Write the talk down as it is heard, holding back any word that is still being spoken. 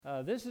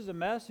This is a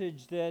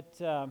message that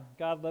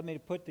God led me to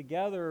put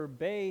together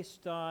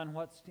based on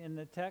what's in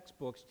the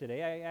textbooks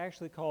today. I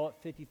actually call it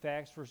 50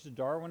 Facts versus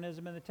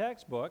Darwinism in the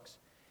textbooks.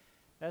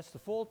 That's the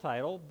full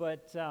title,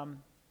 but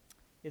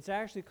it's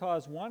actually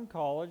caused one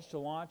college to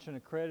launch an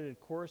accredited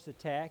course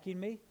attacking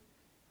me.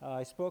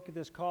 I spoke at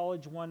this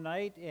college one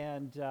night,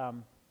 and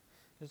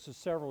this was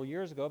several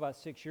years ago, about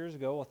 6 years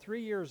ago. Well,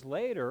 3 years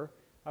later,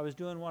 I was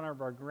doing one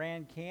of our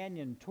Grand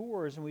Canyon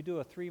tours, and we do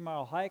a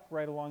 3-mile hike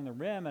right along the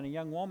rim, and a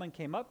young woman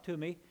came up to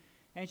me,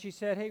 and she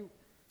said, "Hey,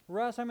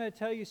 Russ, I'm going to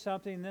tell you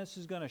something. This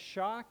is going to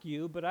shock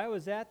you, but I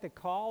was at the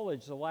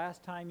college the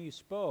last time you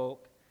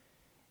spoke,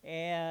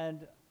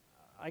 and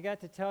I got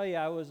to tell you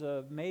I was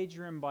a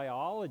major in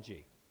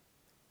biology,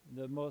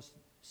 the most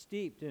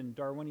steeped in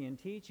Darwinian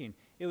teaching.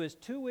 It was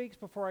 2 weeks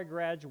before I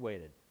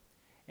graduated.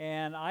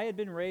 And I had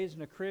been raised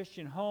in a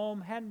Christian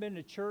home, hadn't been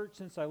to church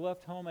since I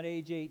left home at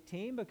age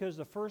 18 because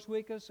the first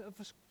week of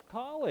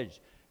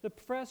college, the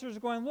professors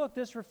are going, look,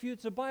 this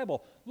refutes the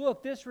Bible.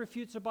 Look, this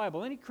refutes the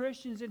Bible. Any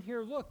Christians in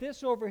here, look,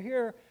 this over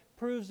here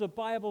proves the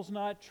Bible's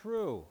not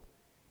true.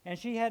 And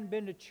she hadn't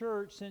been to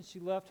church since she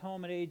left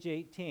home at age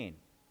 18.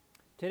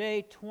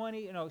 Today,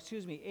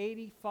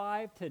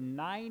 85 to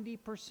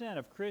 90%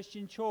 of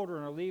Christian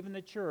children are leaving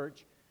the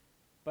church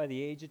by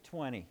the age of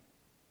 20.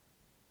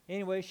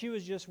 Anyway, she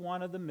was just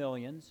one of the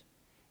millions.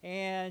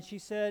 And she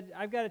said,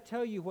 I've got to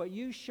tell you, what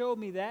you showed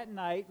me that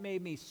night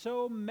made me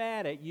so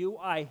mad at you,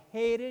 I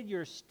hated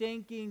your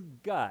stinking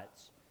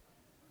guts.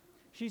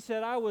 She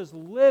said, I was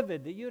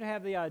livid that you'd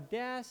have the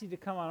audacity to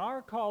come on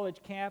our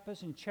college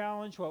campus and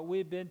challenge what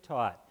we've been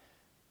taught.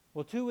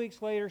 Well, 2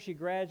 weeks later, she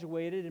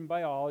graduated in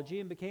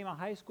biology and became a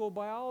high school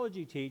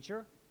biology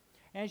teacher.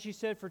 And she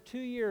said, for 2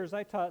 years,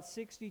 I taught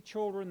 60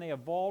 children they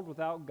evolved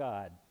without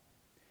God.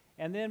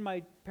 And then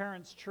my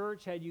parents'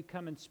 church had you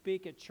come and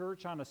speak at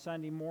church on a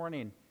Sunday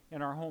morning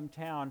in our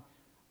hometown.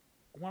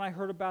 When I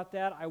heard about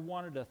that, I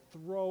wanted to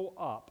throw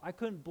up. I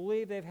couldn't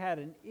believe they've had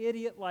an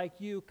idiot like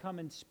you come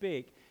and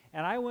speak.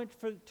 And I went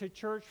to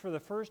church for the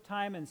first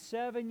time in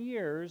 7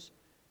 years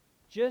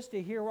just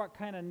to hear what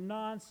kind of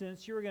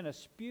nonsense you were going to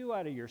spew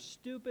out of your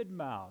stupid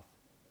mouth.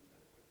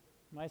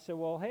 And I said,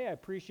 well, hey, I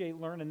appreciate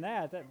learning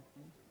that.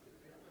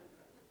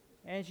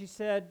 And she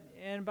said,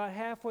 and about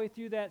halfway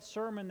through that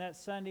sermon that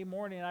Sunday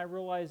morning, I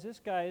realized this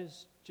guy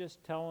is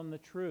just telling the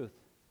truth.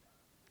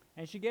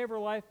 And she gave her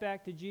life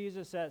back to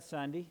Jesus that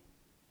Sunday.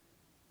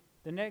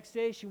 The next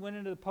day, she went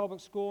into the public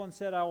school and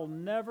said, I will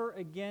never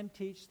again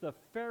teach the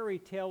fairy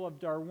tale of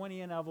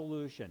Darwinian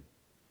evolution.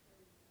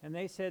 And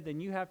they said, then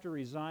you have to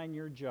resign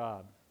your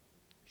job.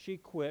 She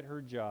quit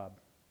her job.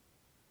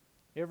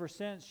 Ever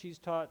since, she's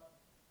taught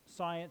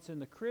science in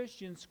the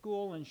Christian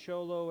school in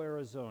Show Low,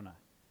 Arizona.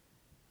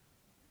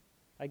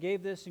 I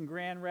gave this in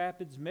Grand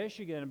Rapids,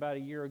 Michigan about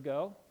a year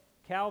ago.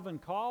 Calvin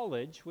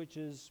College, which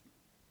is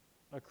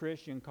a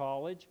Christian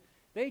college,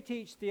 they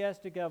teach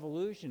theistic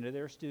evolution to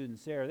their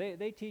students there.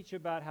 They teach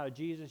about how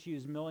Jesus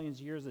used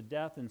millions of years of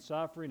death and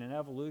suffering and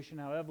evolution,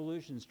 how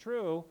evolution's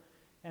true,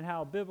 and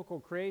how biblical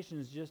creation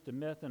is just a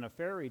myth and a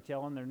fairy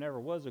tale, and there never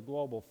was a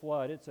global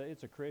flood.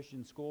 It's a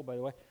Christian school, by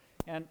the way.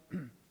 And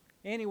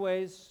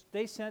anyways,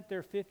 they sent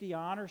their 50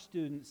 honor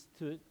students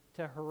to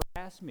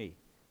harass me,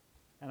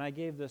 and I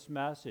gave this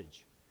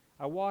message.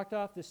 I walked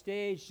off the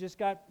stage,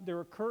 there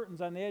were curtains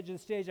on the edge of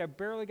the stage. I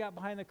barely got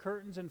behind the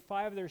curtains, and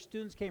 5 of their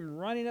students came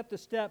running up the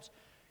steps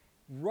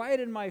right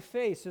in my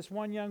face. This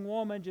one young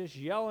woman just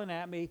yelling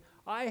at me,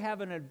 I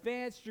have an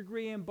advanced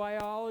degree in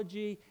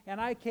biology,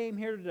 and I came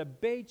here to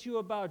debate you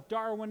about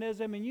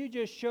Darwinism, and you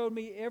just showed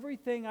me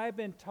everything I've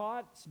been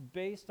taught is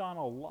based on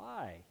a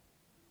lie.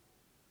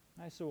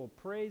 I said, well,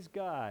 praise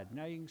God.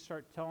 Now you can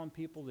start telling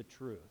people the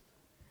truth.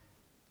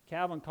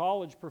 Calvin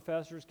College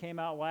professors came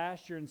out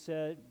last year and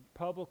said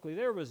publicly,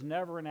 there was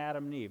never an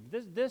Adam and Eve.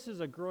 This is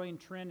a growing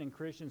trend in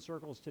Christian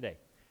circles today.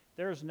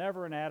 There's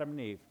never an Adam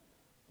and Eve.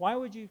 Why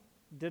would you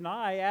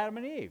deny Adam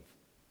and Eve?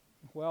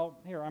 Well,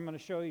 here, I'm going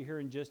to show you here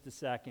in just a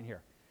second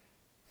here.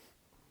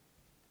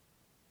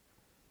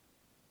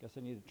 Guess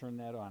I need to turn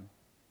that on.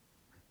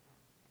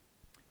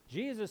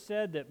 Jesus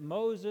said that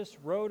Moses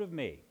wrote of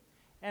me.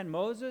 And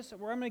Moses, I'm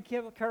going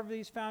to cover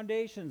these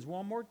foundations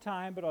one more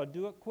time, but I'll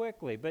do it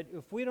quickly. But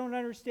if we don't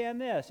understand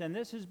this, and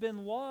this has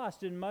been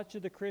lost in much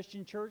of the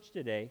Christian church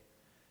today,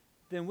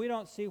 then we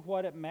don't see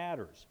what it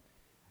matters.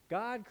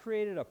 God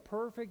created a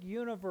perfect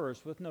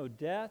universe with no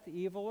death,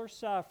 evil, or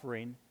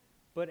suffering,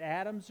 but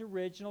Adam's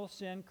original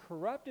sin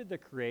corrupted the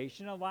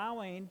creation,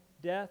 allowing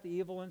death,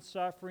 evil, and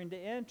suffering to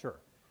enter,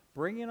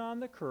 bringing on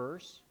the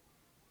curse,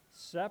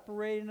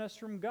 separating us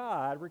from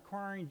God,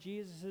 requiring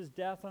Jesus'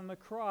 death on the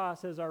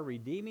cross as our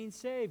redeeming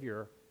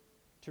Savior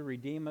to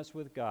redeem us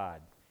with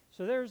God.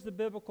 So there's the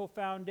biblical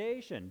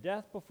foundation.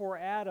 Death before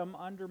Adam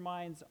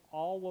undermines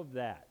all of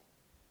that.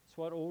 It's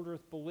what Old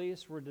Earth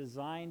beliefs were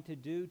designed to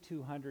do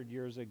 200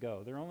 years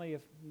ago. They're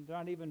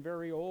not even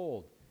very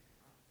old.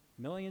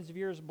 Millions of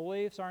years of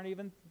beliefs aren't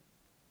even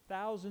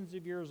thousands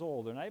of years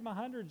old. They're not even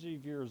hundreds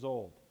of years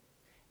old.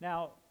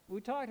 Now, we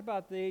talked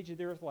about the age of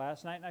the earth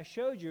last night, and I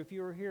showed you, if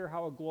you were here,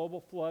 how a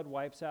global flood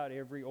wipes out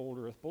every old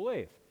earth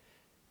belief.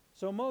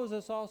 So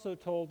Moses also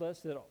told us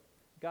that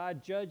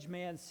God judged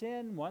man's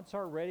sin once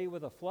already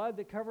with a flood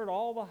that covered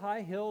all the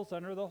high hills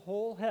under the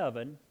whole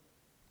heaven.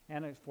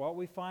 And it's what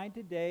we find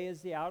today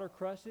is the outer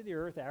crust of the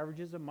earth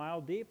averages a mile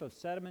deep of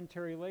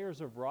sedimentary layers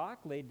of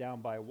rock laid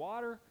down by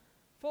water,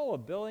 full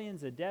of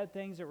billions of dead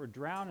things that were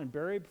drowned and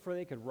buried before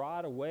they could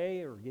rot away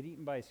or get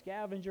eaten by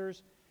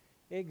scavengers.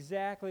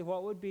 Exactly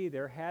what would be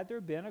there had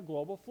there been a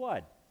global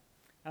flood.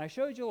 And I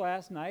showed you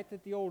last night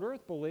that the old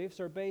earth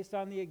beliefs are based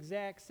on the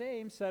exact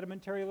same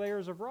sedimentary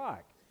layers of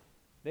rock.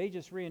 They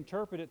just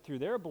reinterpret it through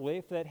their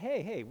belief that,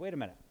 hey, wait a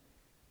minute.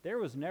 There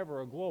was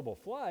never a global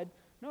flood.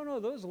 No,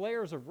 those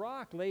layers of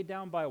rock laid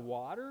down by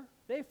water,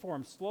 they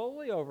formed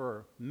slowly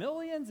over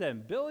millions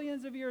and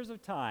billions of years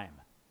of time.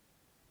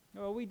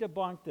 Well, we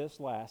debunked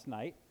this last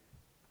night,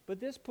 but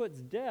this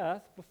puts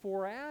death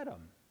before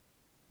Adam.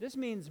 This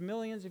means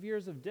millions of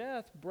years of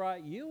death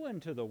brought you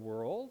into the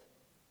world,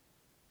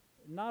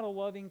 not a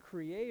loving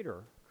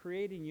creator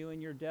creating you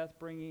and your death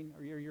bringing,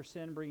 or your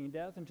sin bringing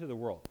death into the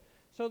world.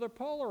 So they're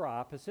polar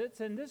opposites,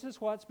 and this is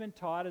what's been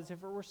taught as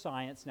if it were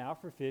science now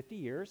for 50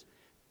 years.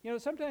 You know,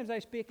 sometimes I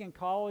speak in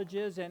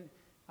colleges, and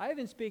I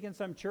even speak in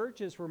some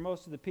churches where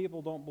most of the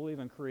people don't believe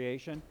in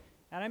creation.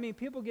 And I mean,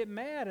 people get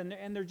mad,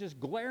 and they're just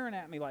glaring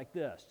at me like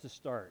this to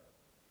start.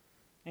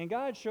 And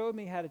God showed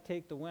me how to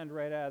take the wind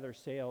right out of their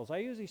sails. I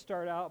usually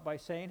start out by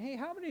saying, hey,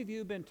 how many of you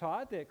have been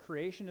taught that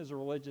creation is a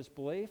religious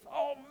belief?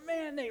 Oh,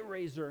 man, they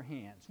raise their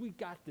hands. We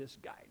got this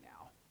guy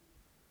now.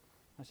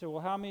 I said,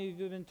 well, how many of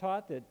you have been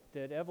taught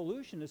that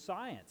evolution is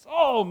science?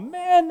 Oh,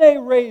 man, they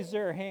raise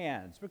their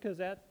hands, because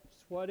that's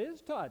what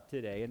is taught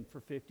today and for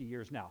 50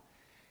 years now.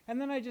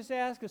 And then I just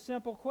ask a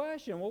simple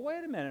question. Well,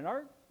 wait a minute.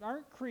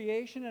 Aren't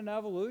creation and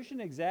evolution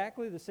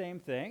exactly the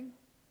same thing?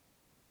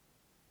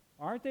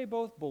 Aren't they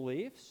both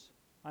beliefs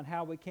on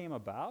how we came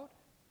about?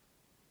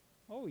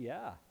 Oh,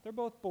 yeah. They're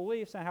both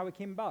beliefs on how we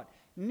came about.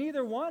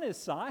 Neither one is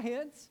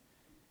science.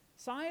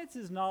 Science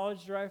is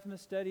knowledge derived from the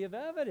study of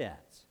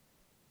evidence.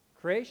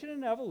 Creation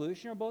and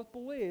evolution are both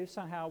beliefs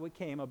on how we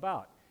came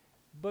about.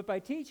 But by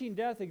teaching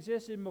death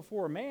existed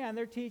before man,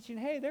 they're teaching,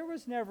 hey, there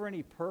was never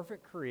any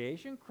perfect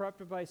creation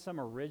corrupted by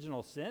some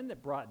original sin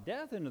that brought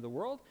death into the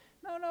world.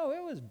 No,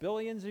 it was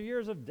billions of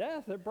years of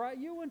death that brought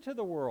you into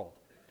the world.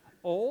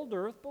 Old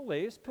earth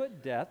beliefs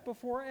put death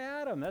before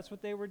Adam. That's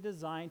what they were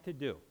designed to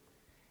do.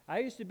 I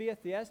used to be a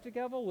theistic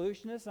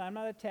evolutionist, and I'm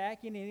not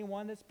attacking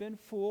anyone that's been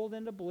fooled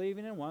into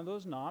believing in one of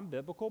those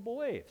non-biblical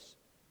beliefs.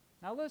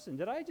 Now listen,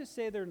 did I just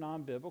say they're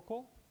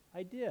non-biblical?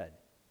 I did.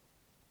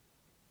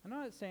 I'm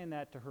not saying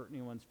that to hurt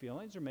anyone's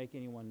feelings or make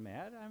anyone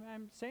mad.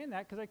 I'm saying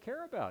that because I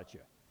care about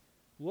you.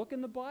 Look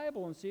in the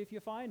Bible and see if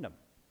you find them.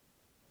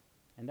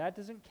 And that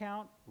doesn't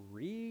count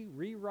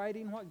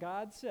rewriting what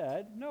God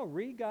said. No,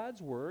 read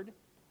God's word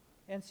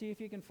and see if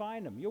you can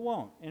find them. You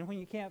won't. And when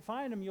you can't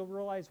find them, you'll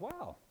realize,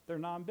 wow, they're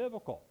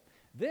non-biblical.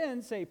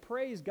 Then say,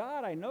 praise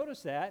God, I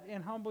noticed that,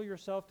 and humble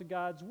yourself to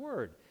God's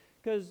word.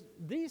 Because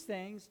these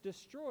things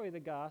destroy the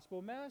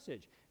gospel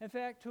message. In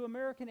fact, to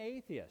American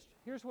atheists,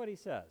 here's what he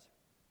says.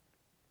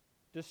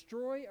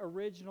 Destroy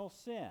original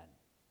sin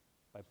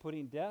by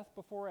putting death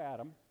before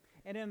Adam,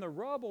 and in the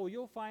rubble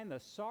you'll find the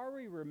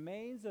sorry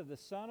remains of the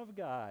Son of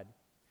God.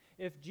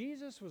 If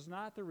Jesus was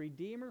not the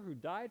Redeemer who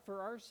died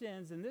for our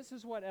sins, and this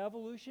is what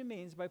evolution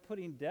means by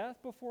putting death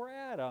before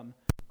Adam,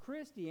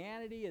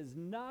 Christianity is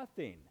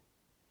nothing.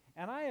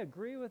 And I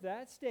agree with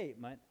that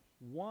statement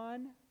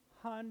 100%.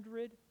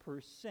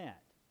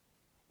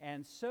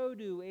 And so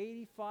do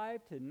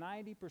 85 to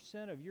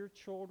 90% of your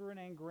children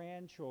and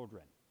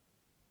grandchildren.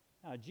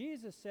 Now,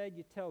 Jesus said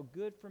you tell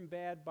good from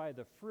bad by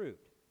the fruit.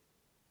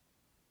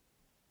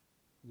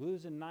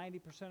 Losing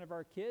 90% of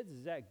our kids,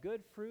 is that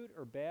good fruit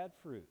or bad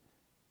fruit?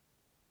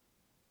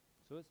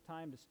 So it's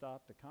time to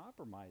stop the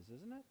compromise,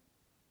 isn't it?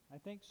 I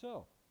think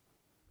so.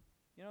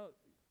 You know,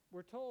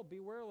 we're told,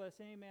 beware lest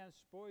any man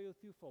spoil you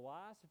through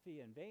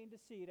philosophy and vain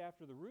deceit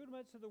after the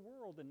rudiments of the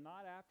world and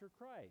not after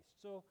Christ.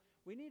 So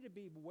we need to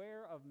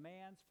beware of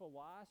man's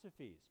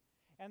philosophies.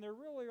 And there are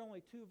really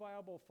only two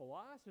viable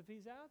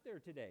philosophies out there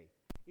today.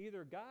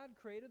 Either God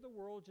created the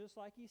world just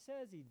like he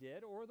says he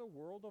did, or the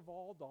world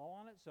evolved all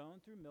on its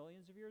own through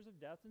millions of years of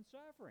death and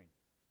suffering.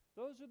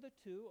 Those are the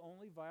two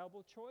only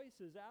viable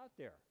choices out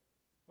there.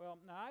 Well,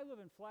 now I live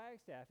in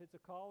Flagstaff. It's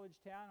a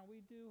college town, and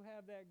we do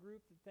have that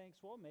group that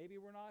thinks, well, maybe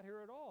we're not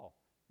here at all.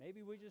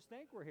 Maybe we just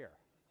think we're here.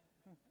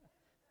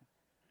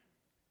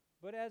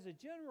 But as a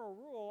general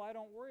rule, I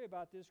don't worry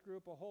about this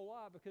group a whole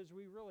lot because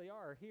we really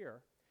are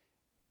here.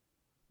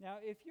 Now,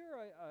 if you're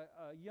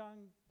a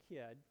young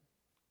kid,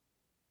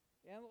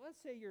 and let's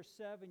say you're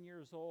 7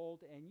 years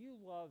old and you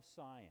love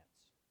science,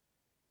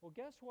 well,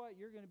 guess what?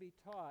 You're going to be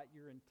taught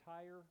your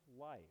entire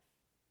life.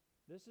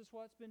 This is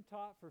what's been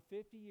taught for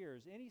 50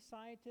 years. Any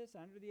scientist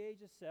under the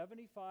age of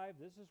 75,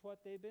 this is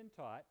what they've been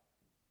taught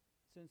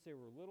since they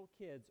were little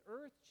kids.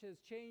 Earth has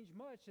changed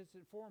much since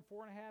it formed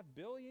 4.5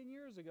 billion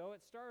years ago.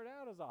 It started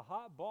out as a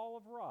hot ball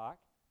of rock,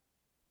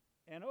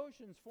 and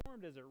oceans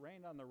formed as it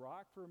rained on the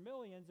rock for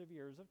millions of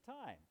years of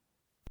time.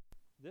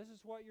 This is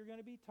what you're going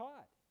to be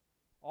taught.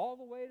 All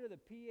the way to the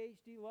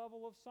PhD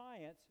level of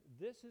science,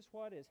 this is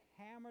what is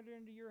hammered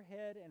into your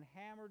head and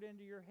hammered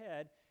into your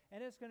head,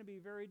 and it's going to be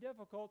very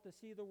difficult to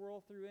see the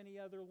world through any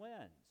other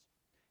lens.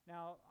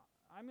 Now,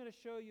 I'm going to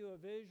show you a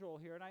visual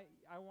here, and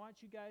I want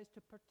you guys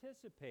to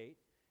participate.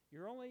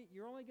 You're only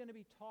going to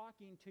be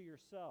talking to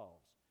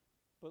yourselves.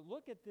 But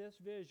look at this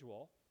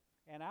visual,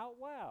 and out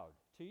loud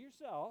to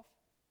yourself,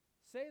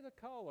 say the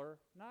color,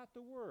 not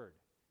the word.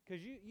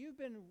 Because you've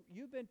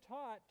been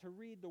taught to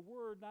read the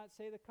word, not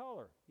say the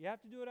color. You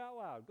have to do it out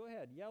loud. Go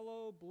ahead.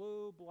 Yellow,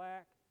 blue,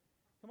 black.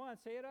 Come on,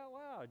 say it out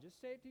loud. Just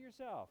say it to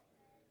yourself.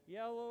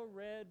 Yellow,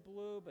 red,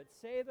 blue, but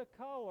say the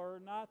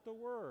color, not the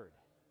word.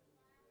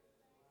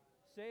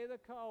 Say the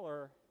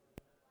color,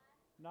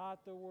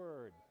 not the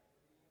word.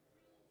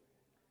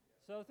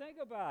 So think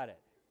about it.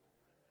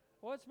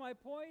 What's my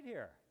point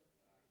here?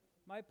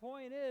 My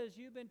point is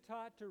you've been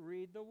taught to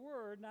read the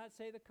word, not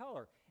say the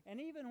color. And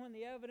even when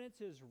the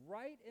evidence is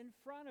right in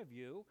front of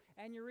you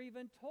and you're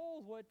even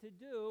told what to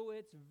do,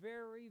 it's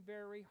very,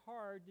 very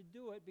hard to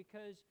do it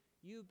because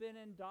you've been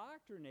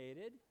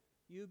indoctrinated,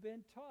 you've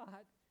been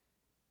taught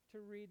to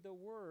read the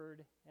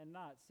word and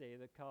not say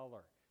the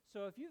color.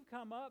 So if you've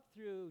come up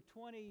through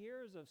 20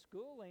 years of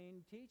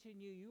schooling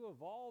teaching you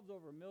evolved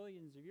over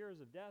millions of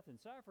years of death and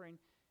suffering,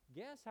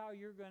 guess how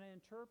you're going to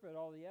interpret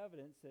all the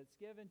evidence that's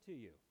given to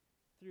you?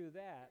 Through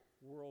that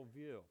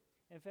worldview.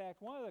 In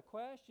fact, one of the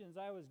questions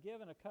I was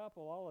given a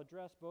couple, I'll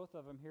address both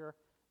of them here,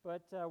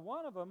 but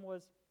one of them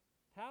was,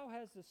 how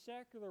has the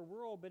secular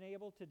world been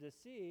able to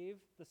deceive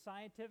the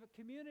scientific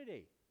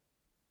community?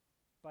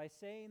 By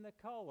saying the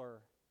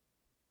color,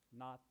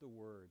 not the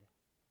word.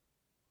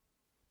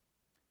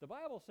 The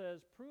Bible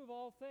says, prove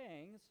all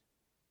things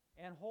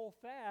and hold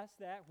fast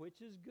that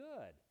which is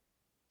good.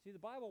 See, the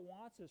Bible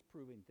wants us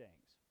proving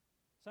things.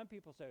 Some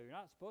people say, you're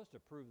not supposed to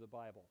prove the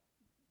Bible.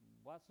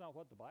 Well, that's not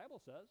what the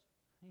Bible says.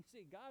 You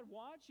see, God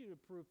wants you to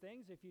prove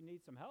things if you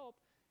need some help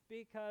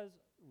because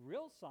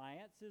real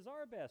science is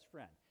our best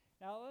friend.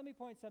 Now, let me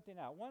point something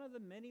out. One of the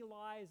many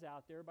lies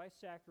out there by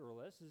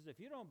secularists is if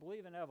you don't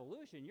believe in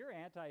evolution, you're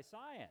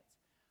anti-science.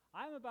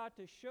 I'm about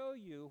to show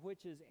you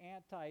which is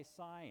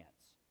anti-science.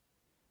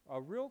 A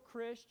real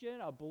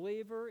Christian, a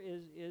believer,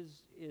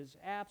 is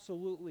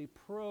absolutely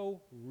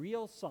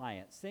pro-real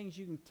science, things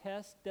you can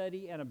test,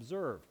 study, and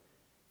observe.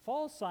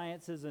 False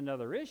science is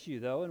another issue,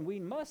 though, and we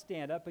must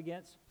stand up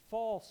against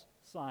false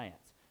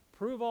science.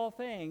 Prove all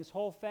things,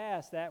 hold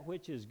fast that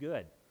which is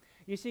good.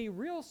 You see,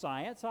 real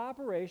science,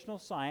 operational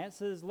science,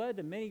 has led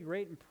to many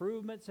great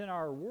improvements in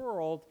our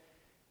world,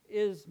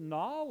 is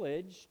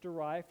knowledge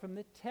derived from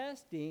the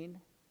testing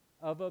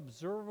of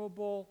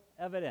observable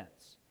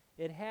evidence.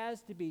 It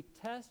has to be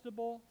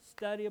testable,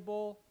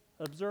 studyable,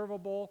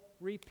 observable,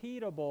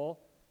 repeatable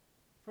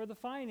for the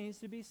findings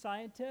to be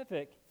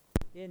scientific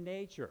in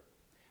nature.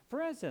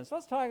 For instance,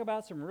 let's talk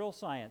about some real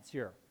science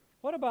here.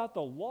 What about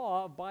the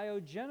law of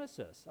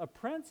biogenesis, a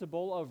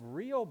principle of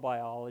real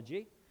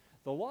biology?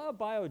 The law of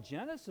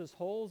biogenesis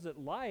holds that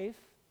life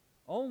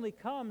only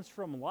comes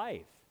from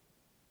life.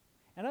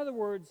 In other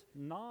words,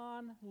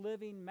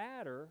 non-living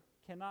matter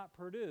cannot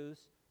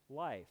produce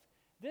life.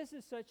 This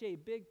is such a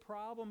big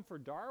problem for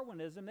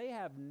Darwinism. They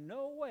have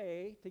no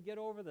way to get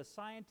over the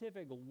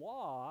scientific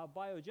law of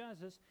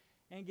biogenesis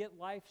and get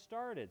life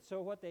started.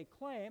 So what they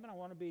claim, and I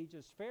want to be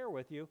just fair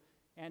with you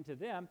and to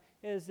them,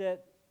 is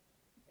that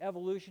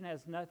evolution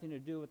has nothing to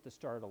do with the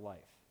start of life.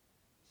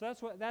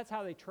 So that's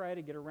how they try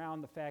to get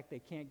around the fact they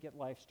can't get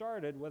life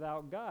started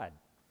without God.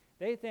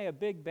 They think a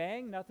big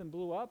bang, nothing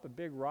blew up, a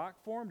big rock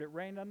formed, it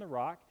rained on the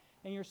rock,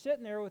 and you're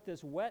sitting there with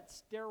this wet,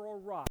 sterile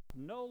rock,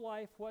 no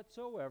life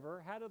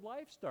whatsoever. How did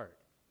life start?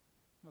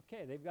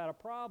 Okay, they've got a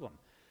problem.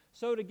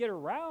 So to get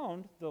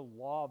around the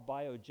law of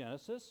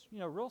biogenesis,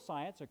 real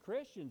science, a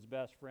Christian's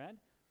best friend,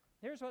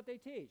 here's what they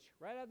teach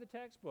right out of the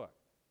textbook.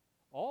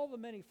 All the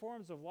many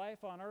forms of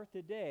life on earth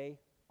today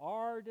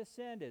are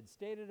descended,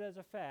 stated as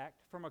a fact,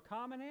 from a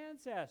common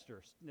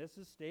ancestor. This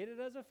is stated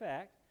as a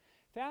fact,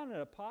 found in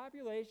a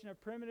population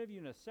of primitive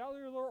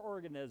unicellular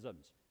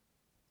organisms.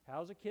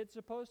 How's a kid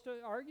supposed to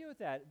argue with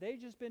that? They've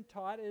just been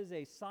taught it is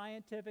a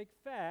scientific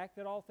fact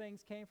that all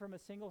things came from a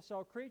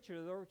single-cell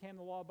creature that overcame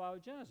the law of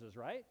biogenesis,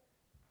 right?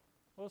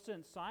 Well,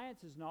 since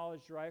science is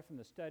knowledge derived from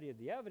the study of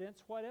the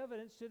evidence, what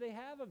evidence do they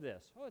have of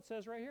this? Oh, it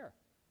says right here.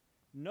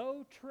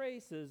 No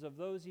traces of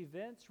those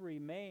events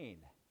remain.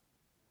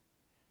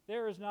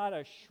 There is not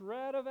a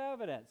shred of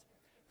evidence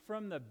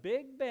from the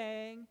Big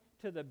Bang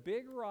to the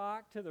big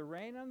rock to the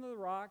rain on the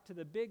rock to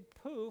the big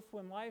poof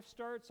when life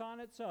starts on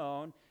its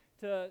own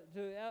to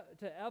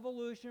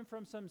evolution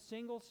from some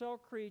single-cell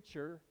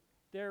creature.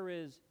 There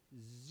is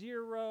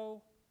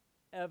zero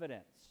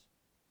evidence.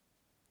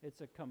 It's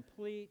a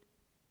complete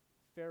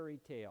fairy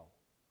tale.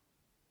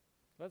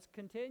 Let's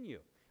continue.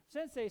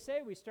 Since they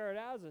say we start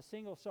out as a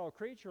single-cell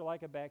creature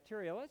like a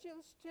bacteria, let's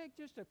take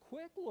just a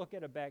quick look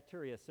at a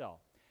bacteria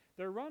cell.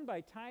 They're run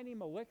by tiny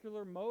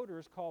molecular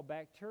motors called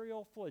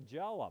bacterial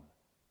flagellum.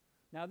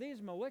 Now,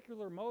 these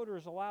molecular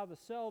motors allow the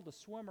cell to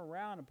swim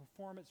around and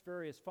perform its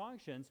various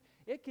functions.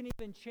 It can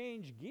even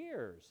change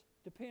gears,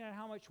 depending on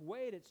how much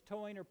weight it's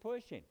towing or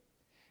pushing.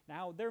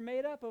 Now, they're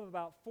made up of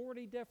about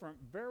 40 different,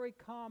 very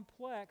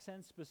complex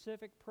and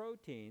specific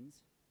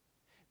proteins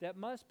that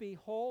must be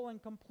whole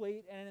and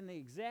complete and in the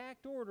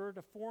exact order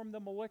to form the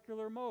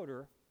molecular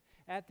motor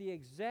at the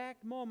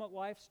exact moment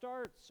life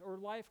starts, or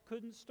life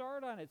couldn't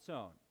start on its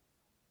own.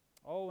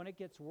 Oh, and it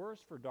gets worse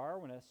for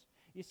Darwinists.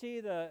 You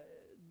see, to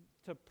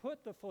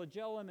put the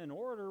flagellum in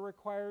order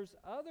requires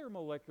other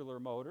molecular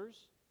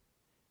motors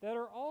that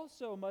are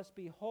also must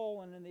be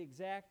whole and in the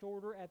exact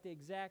order at the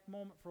exact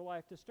moment for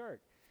life to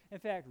start. In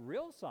fact,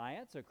 real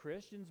science, a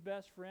Christian's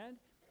best friend,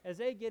 as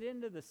they get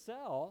into the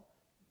cell,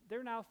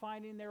 they're now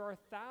finding there are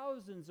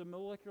thousands of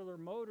molecular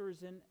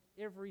motors in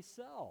every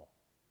cell.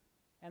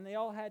 And they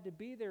all had to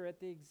be there at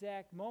the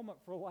exact moment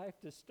for life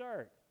to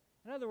start.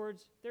 In other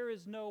words, there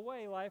is no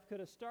way life could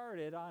have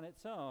started on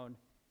its own.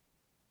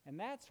 And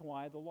that's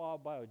why the law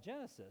of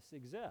biogenesis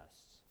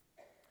exists.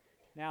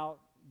 Now,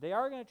 they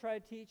are going to try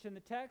to teach in the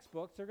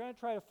textbooks, they're going to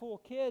try to fool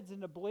kids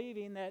into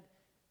believing that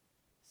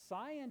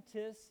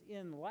scientists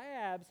in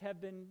labs have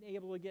been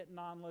able to get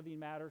non-living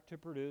matter to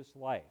produce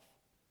life.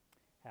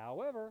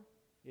 However,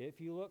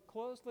 if you look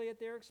closely at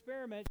their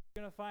experiments,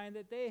 you're going to find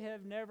that they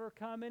have never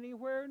come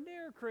anywhere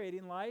near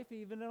creating life,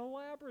 even in a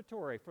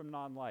laboratory, from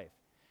non-life.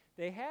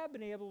 They have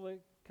been able to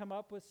come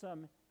up with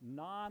some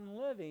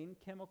non-living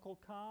chemical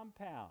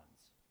compounds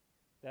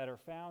that are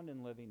found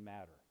in living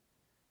matter.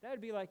 That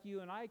would be like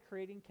you and I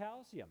creating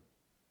calcium.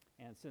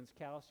 And since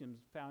calcium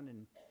is found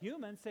in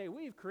humans, say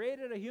we've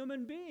created a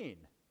human being.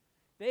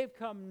 They've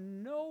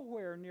come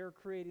nowhere near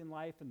creating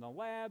life in the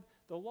lab.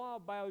 The law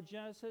of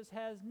biogenesis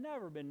has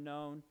never been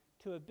known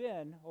to have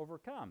been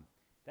overcome.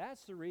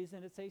 That's the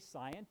reason it's a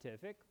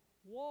scientific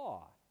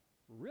law.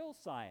 Real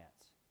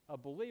science, a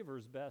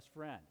believer's best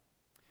friend.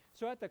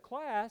 So at the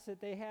class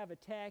that they have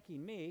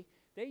attacking me,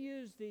 they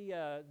use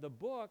the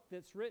book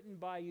that's written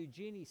by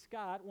Eugenie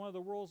Scott, one of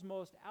the world's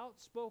most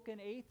outspoken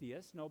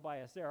atheists, no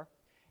bias there,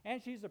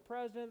 and she's the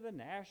president of the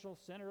National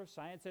Center of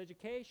Science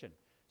Education.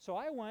 So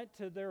I went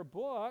to their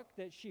book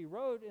that she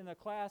wrote in the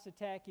class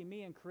attacking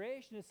me and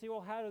creation to see,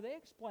 well, how do they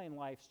explain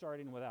life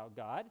starting without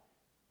God?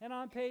 And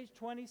on page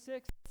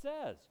 26 it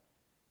says,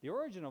 the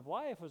origin of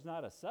life was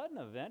not a sudden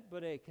event,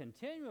 but a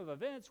continuum of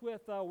events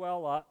with, a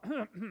lot of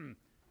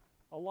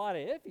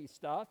iffy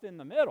stuff in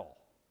the middle.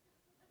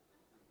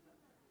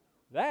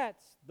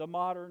 That's the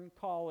modern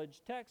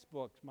college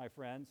textbooks, my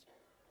friends.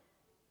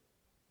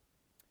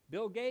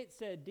 Bill Gates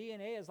said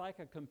DNA is like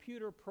a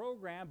computer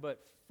program,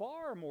 but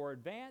far more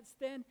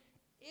advanced than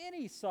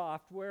any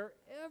software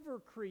ever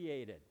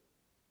created.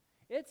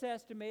 It's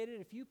estimated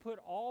if you put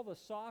all the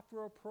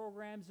software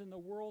programs in the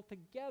world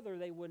together,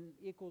 they wouldn't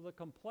equal the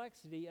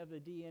complexity of the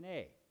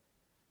DNA.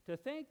 To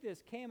think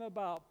this came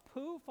about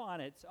poof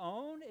on its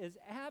own is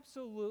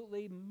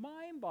absolutely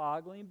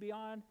mind-boggling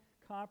beyond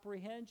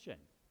comprehension.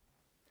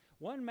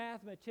 One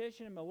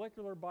mathematician and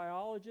molecular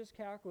biologist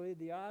calculated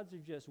the odds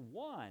of just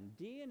one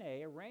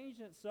DNA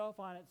arranging itself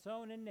on its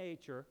own in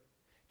nature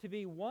to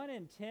be 1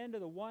 in 10 to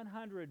the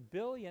 100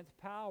 billionth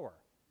power.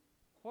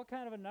 What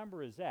kind of a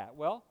number is that?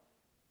 Well,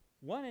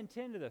 1 in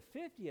 10 to the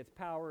 50th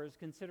power is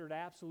considered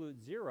absolute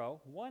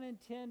zero. 1 in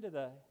 10 to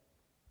the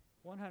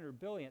 100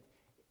 billionth.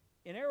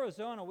 In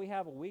Arizona, we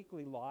have a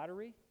weekly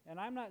lottery, and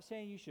I'm not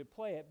saying you should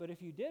play it, but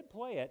if you did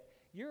play it,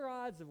 your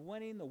odds of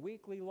winning the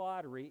weekly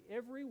lottery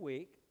every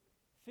week,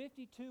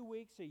 52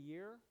 weeks a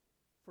year,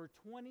 for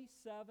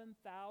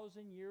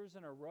 27,000 years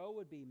in a row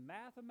would be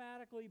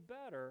mathematically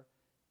better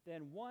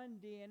than one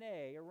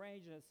DNA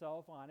arranging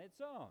itself on its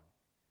own.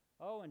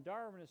 Oh, and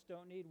Darwinists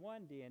don't need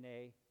one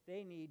DNA,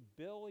 they need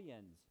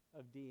billions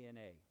of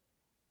DNA.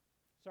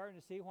 Starting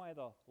to see why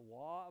the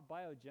law of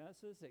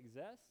biogenesis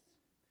exists?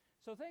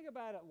 So think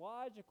about it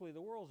logically.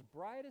 The world's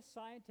brightest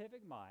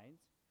scientific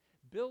minds,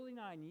 building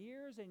on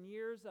years and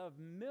years of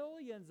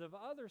millions of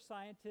other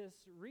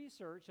scientists'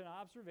 research and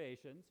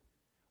observations,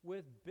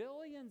 with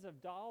billions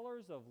of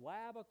dollars of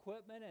lab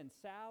equipment and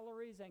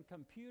salaries and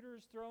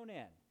computers thrown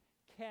in,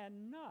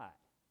 cannot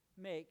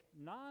make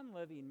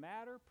non-living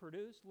matter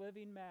produce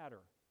living matter.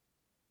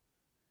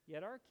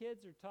 Yet our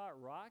kids are taught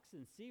rocks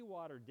and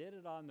seawater did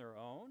it on their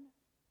own.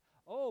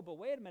 Oh, but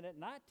wait a minute,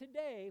 not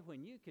today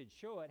when you could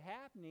show it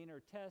happening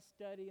or test,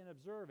 study, and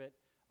observe it.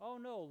 Oh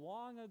no,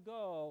 long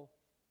ago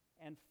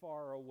and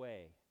far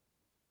away.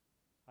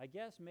 I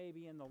guess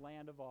maybe in the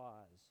land of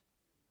Oz.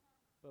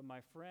 But my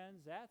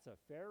friends, that's a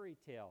fairy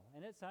tale,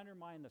 and it's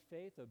undermined the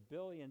faith of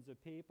billions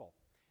of people.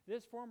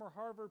 This former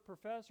Harvard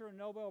professor and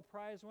Nobel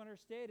Prize winner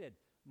stated,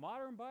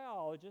 modern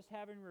biologists,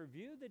 having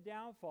reviewed the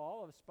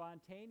downfall of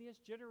spontaneous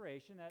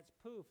generation, that's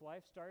poof,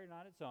 life starting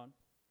on its own,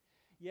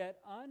 yet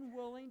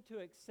unwilling to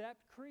accept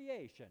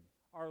creation,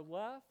 are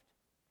left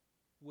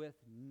with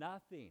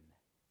nothing.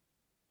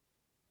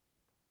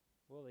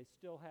 Well, they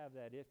still have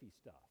that iffy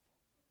stuff.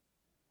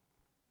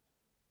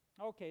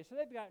 Okay, so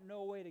they've got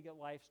no way to get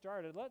life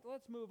started.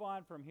 Let's move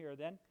on from here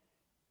then.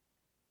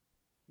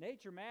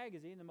 Nature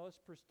magazine, the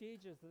most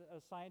prestigious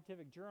of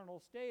scientific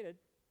journals, stated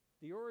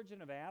the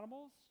origin of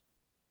animals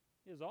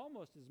is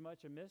almost as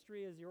much a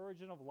mystery as the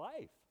origin of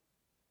life.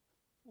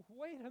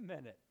 Wait a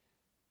minute.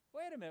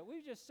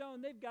 We've just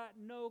shown they've got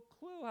no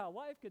clue how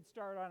life could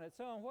start on its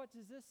own. What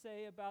does this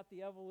say about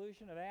the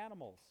evolution of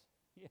animals?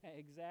 Yeah,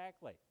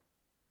 exactly.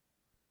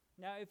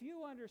 Now, if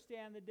you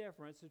understand the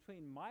difference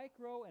between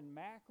micro and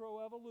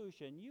macro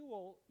evolution,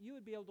 you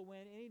would be able to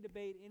win any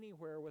debate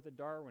anywhere with a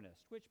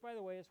Darwinist, which, by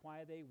the way, is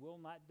why they will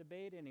not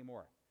debate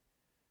anymore.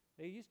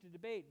 They used to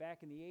debate back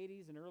in the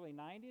 80s and early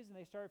 90s, and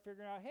they started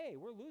figuring out, hey,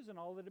 we're losing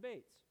all the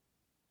debates.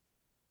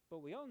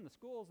 But we own the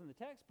schools and the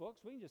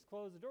textbooks. We can just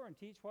close the door and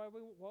teach what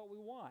we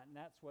want, and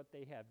that's what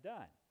they have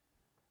done.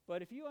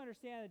 But if you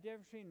understand the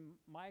difference between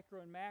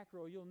micro and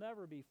macro, you'll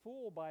never be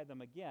fooled by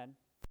them again.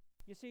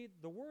 You see,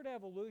 the word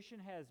evolution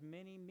has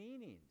many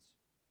meanings,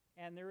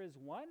 and there is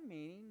one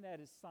meaning that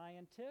is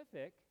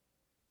scientific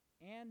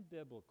and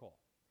biblical,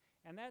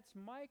 and that's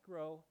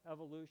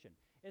microevolution.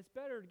 It's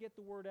better to get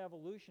the word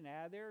evolution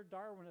out of there.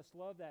 Darwinists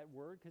love that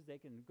word because they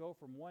can go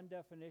from one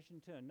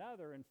definition to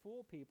another and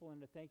fool people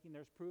into thinking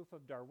there's proof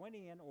of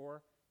Darwinian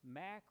or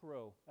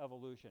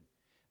macroevolution.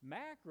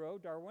 Macro,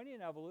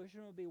 Darwinian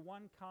evolution, would be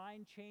one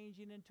kind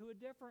changing into a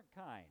different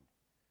kind,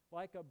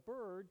 like a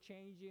bird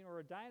changing or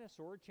a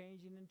dinosaur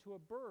changing into a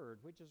bird,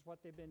 which is what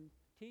they've been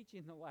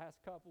teaching the last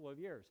couple of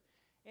years.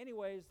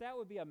 Anyways, that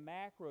would be a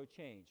macro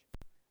change.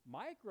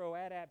 Micro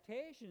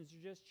adaptations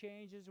are just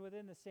changes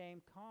within the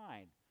same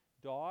kind.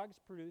 Dogs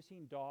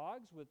producing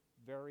dogs with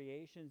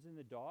variations in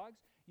the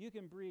dogs. You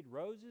can breed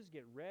roses,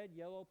 get red,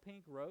 yellow,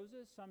 pink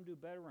roses. Some do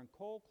better in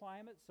cold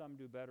climates, some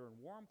do better in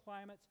warm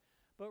climates.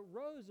 But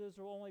roses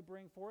will only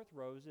bring forth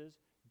roses.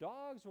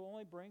 Dogs will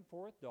only bring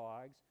forth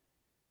dogs.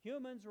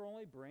 Humans will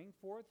only bring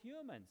forth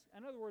humans.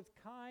 In other words,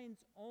 kinds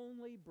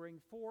only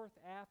bring forth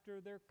after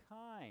their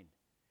kind.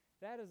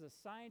 That is a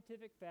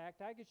scientific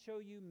fact. I could show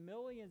you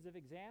millions of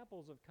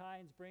examples of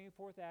kinds bringing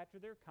forth after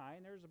their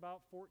kind. There's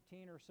about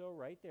 14 or so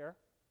right there.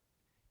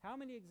 How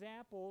many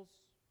examples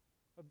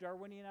of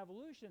Darwinian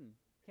evolution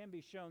can be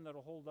shown that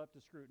will hold up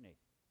to scrutiny?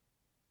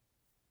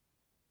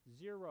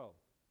 Zero.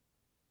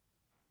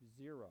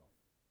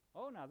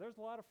 Oh, now there's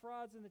a lot of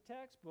frauds in the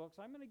textbooks.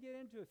 I'm going to get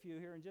into a few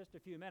here in just a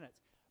few minutes.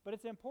 But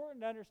it's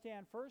important to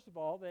understand, first of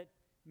all, that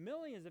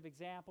millions of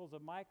examples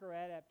of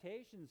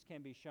microadaptations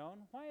can be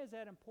shown. Why is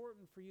that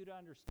important for you to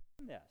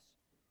understand this?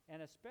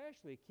 And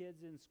especially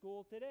kids in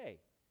school today.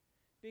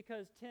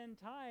 Because 10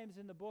 times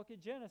in the book of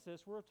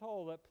Genesis, we're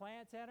told that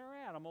plants and our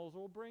animals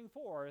will bring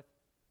forth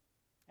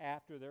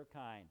after their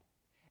kind.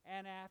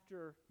 And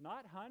after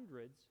not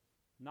hundreds,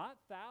 not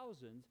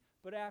thousands,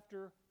 but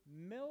after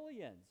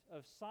millions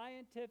of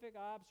scientific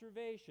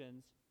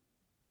observations,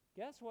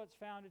 guess what's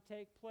found to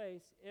take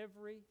place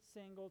every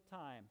single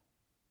time?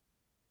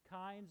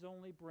 Kinds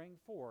only bring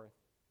forth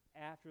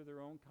after their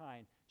own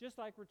kind, just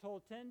like we're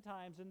told 10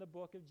 times in the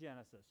book of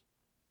Genesis.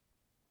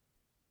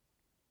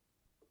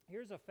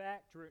 Here's a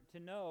fact to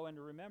know and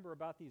to remember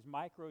about these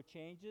micro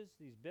changes,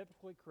 these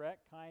biblically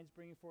correct kinds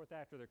bringing forth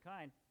after their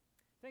kind.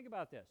 Think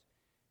about this.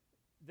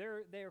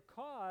 They're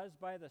caused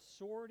by the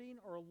sorting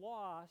or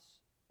loss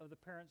of the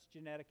parent's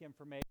genetic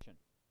information.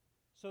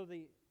 So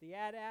the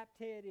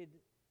adapted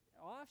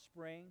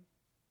offspring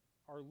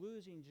are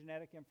losing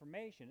genetic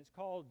information. It's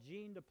called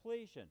gene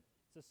depletion.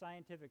 It's a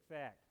scientific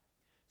fact.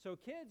 So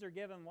kids are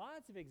given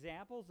lots of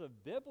examples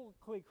of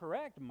biblically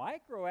correct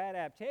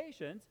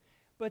microadaptations,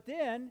 but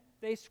then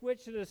they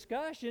switch the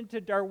discussion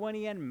to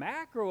Darwinian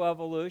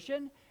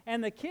macroevolution,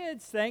 and the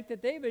kids think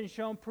that they've been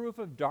shown proof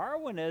of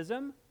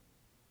Darwinism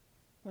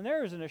when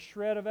there isn't a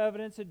shred of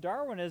evidence that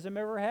Darwinism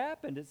ever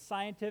happened. It's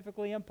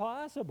scientifically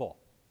impossible.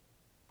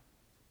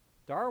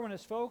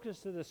 Darwinists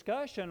focused the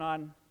discussion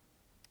on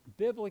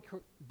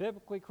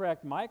biblically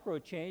correct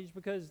microchange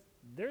because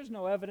there's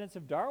no evidence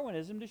of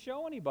Darwinism to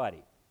show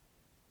anybody.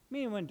 I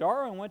mean, when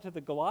Darwin went to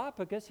the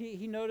Galapagos,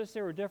 he noticed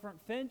there were different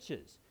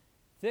finches.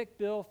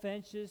 Thick-bill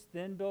finches,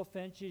 thin-bill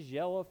finches,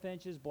 yellow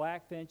finches,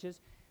 black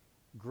finches.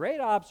 Great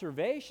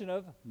observation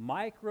of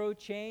micro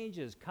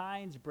changes,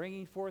 kinds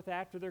bringing forth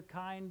after their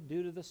kind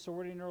due to the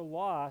sorting or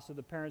loss of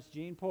the parent's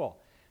gene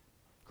pool.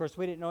 Of course,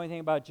 we didn't know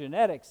anything about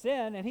genetics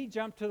then, and he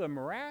jumped to the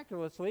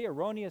miraculously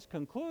erroneous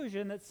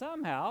conclusion that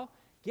somehow,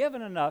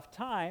 given enough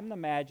time, the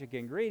magic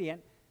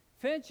ingredient,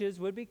 finches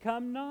would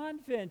become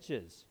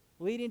non-finches,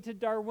 leading to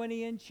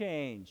Darwinian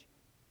change.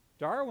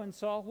 Darwin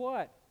saw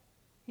what?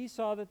 He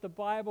saw that the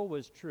Bible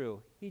was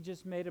true. He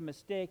just made a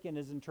mistake in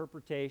his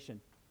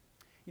interpretation.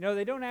 You know,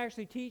 they don't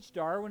actually teach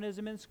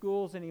Darwinism in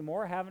schools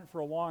anymore, haven't for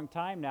a long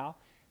time now.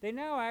 They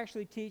now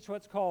actually teach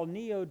what's called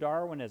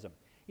neo-Darwinism.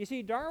 You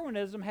see,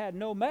 Darwinism had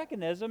no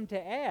mechanism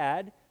to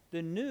add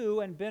the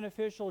new and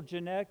beneficial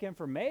genetic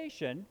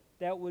information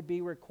that would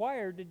be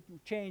required to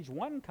change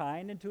one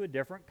kind into a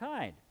different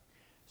kind.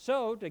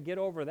 So, to get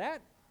over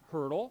that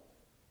hurdle,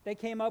 they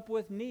came up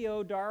with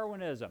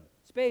neo-Darwinism.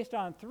 It's based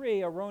on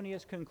 3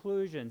 erroneous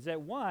conclusions. That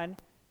one,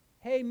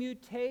 hey,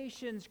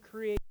 mutations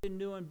create the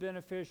new and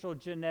beneficial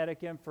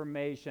genetic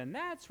information.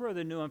 That's where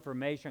the new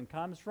information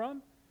comes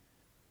from.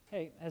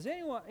 Hey, has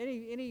anyone,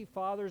 any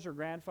fathers or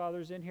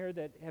grandfathers in here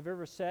that have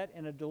ever sat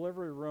in a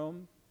delivery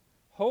room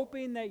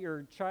hoping that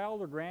your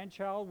child or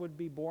grandchild would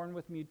be born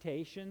with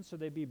mutations so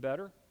they'd be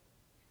better?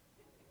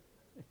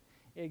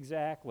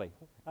 Exactly.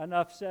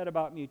 Enough said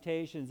about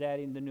mutations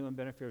adding the new and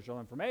beneficial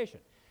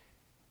information.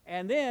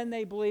 And then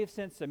they believe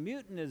since the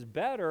mutant is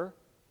better,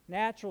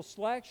 natural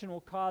selection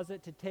will cause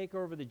it to take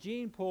over the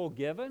gene pool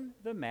given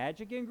the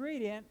magic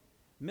ingredient,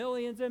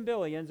 millions and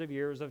billions of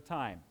years of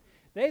time.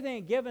 They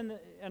think given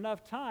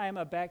enough time,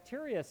 a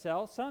bacteria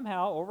cell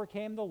somehow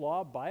overcame the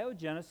law of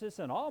biogenesis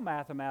and all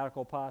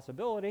mathematical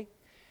possibility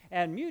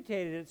and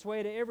mutated its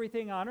way to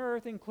everything on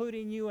Earth,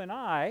 including you and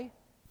I,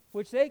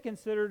 which they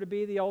consider to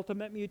be the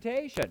ultimate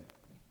mutation.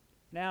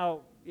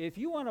 Now, if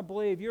you want to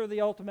believe you're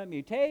the ultimate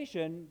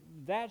mutation,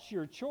 that's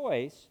your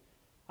choice.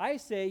 I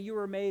say you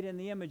were made in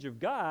the image of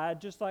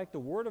God, just like the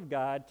Word of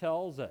God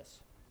tells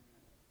us.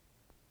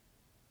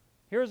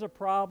 Here's a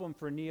problem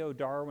for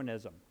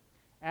neo-Darwinism.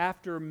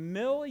 After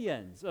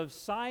millions of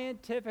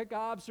scientific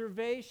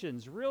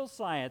observations, real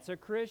science, a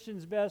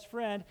Christian's best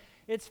friend,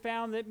 it's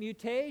found that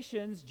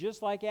mutations,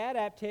 just like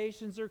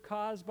adaptations, are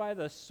caused by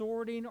the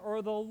sorting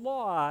or the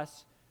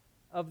loss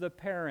of the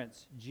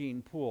parent's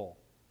gene pool,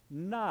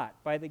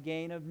 not by the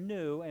gain of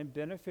new and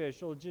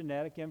beneficial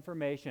genetic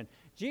information.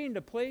 Gene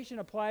depletion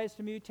applies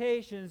to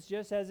mutations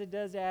just as it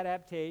does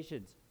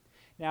adaptations.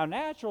 Now,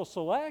 natural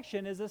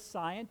selection is a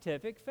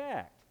scientific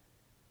fact.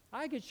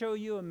 I could show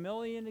you a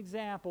million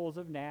examples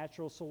of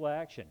natural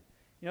selection.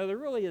 You know, there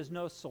really is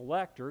no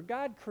selector.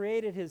 God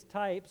created his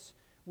types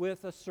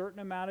with a certain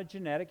amount of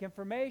genetic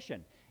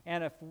information.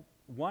 And if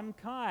one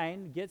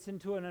kind gets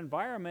into an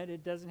environment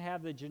it doesn't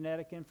have the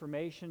genetic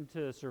information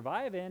to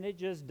survive in, it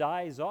just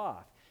dies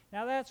off.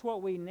 Now, that's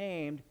what we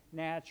named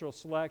natural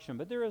selection,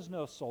 but there is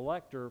no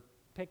selector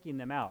picking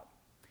them out.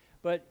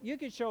 But you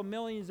could show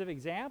millions of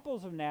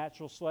examples of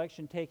natural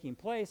selection taking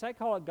place. I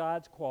call it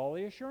God's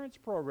quality assurance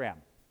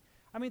program.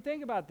 I mean,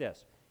 think about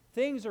this.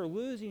 Things are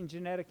losing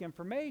genetic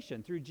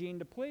information through gene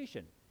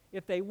depletion.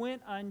 If they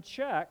went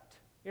unchecked,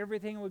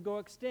 everything would go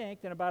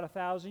extinct in about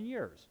 1,000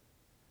 years.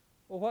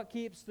 Well, what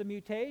keeps the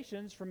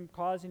mutations from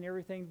causing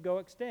everything to go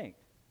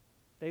extinct?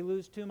 They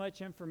lose too much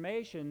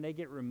information. They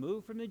get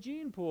removed from the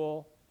gene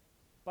pool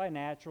by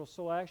natural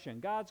selection.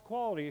 God's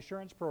quality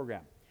assurance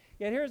program.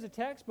 Yet here's a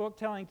textbook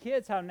telling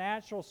kids how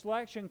natural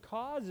selection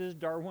causes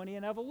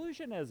Darwinian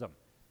evolutionism.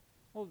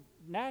 Well,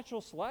 natural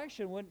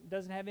selection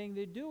doesn't have anything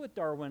to do with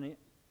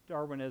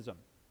Darwinism.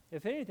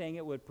 If anything,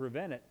 it would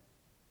prevent it.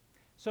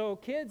 So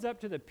kids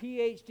up to the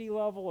PhD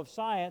level of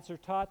science are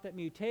taught that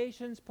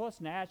mutations plus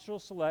natural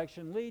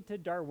selection lead to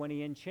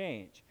Darwinian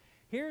change.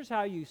 Here's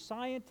how you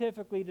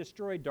scientifically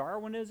destroy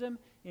Darwinism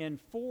in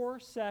 4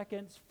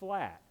 seconds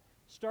flat.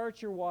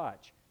 Start your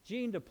watch.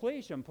 Gene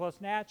depletion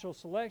plus natural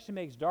selection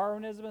makes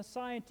Darwinism a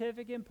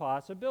scientific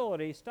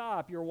impossibility.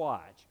 Stop your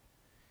watch.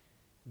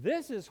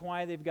 This is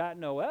why they've got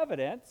no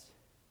evidence.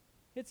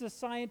 It's a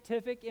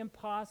scientific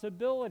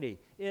impossibility.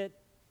 It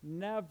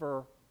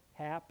never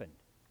happened.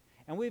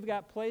 And we've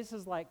got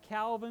places like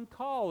Calvin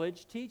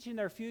College teaching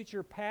their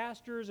future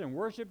pastors and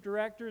worship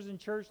directors and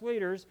church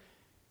leaders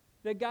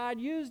that God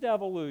used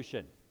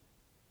evolution.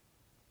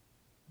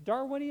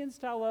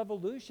 Darwinian-style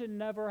evolution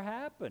never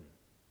happened.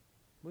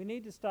 We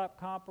need to stop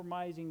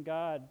compromising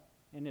God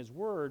and His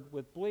Word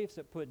with beliefs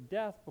that put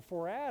death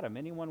before Adam.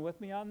 Anyone with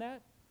me on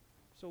that?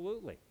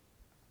 Absolutely.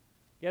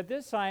 Yet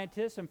this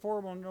scientist and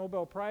former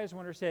Nobel Prize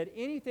winner said,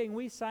 anything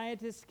we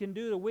scientists can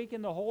do to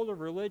weaken the hold of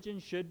religion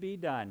should be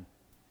done.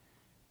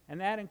 And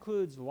that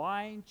includes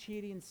lying,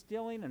 cheating,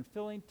 stealing, and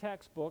filling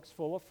textbooks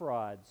full of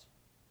frauds.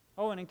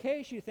 Oh, and in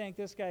case you think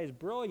this guy is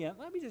brilliant,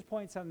 let me just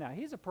point something out.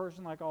 He's a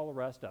person like all the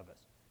rest of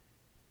us.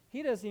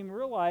 He doesn't even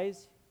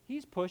realize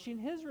he's pushing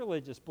his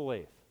religious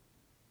belief.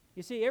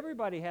 You see,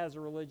 everybody has a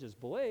religious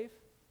belief.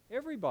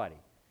 Everybody.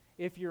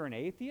 If you're an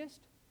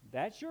atheist,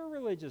 that's your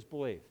religious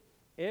belief.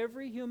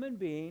 Every human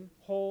being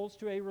holds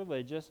to a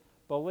religious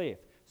belief.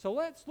 So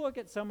let's look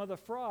at some of the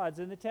frauds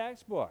in the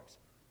textbooks.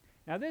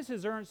 Now, this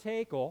is Ernst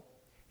Haeckel.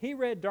 He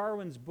read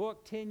Darwin's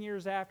book 10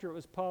 years after it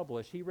was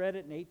published. He read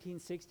it in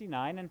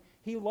 1869, and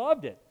he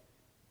loved it.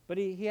 But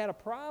he had a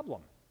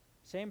problem.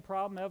 Same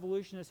problem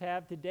evolutionists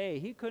have today.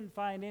 He couldn't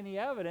find any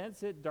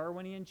evidence that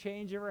Darwinian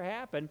change ever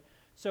happened.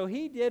 So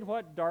he did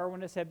what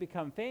Darwinists have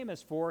become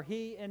famous for.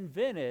 He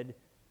invented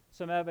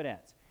some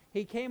evidence.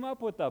 He came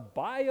up with the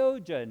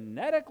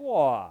biogenetic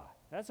law.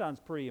 That sounds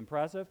pretty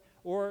impressive.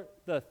 Or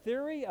the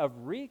theory of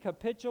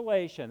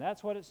recapitulation.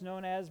 That's what it's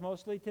known as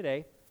mostly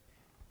today.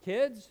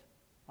 Kids,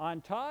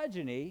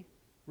 ontogeny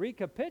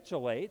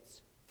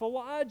recapitulates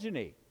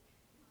phylogeny.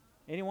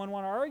 Anyone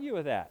want to argue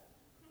with that?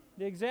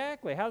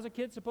 Exactly. How's a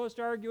kid supposed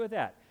to argue with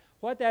that?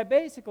 What that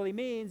basically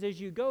means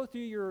is you go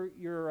through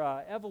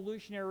your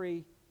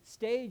evolutionary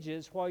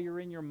stages while you're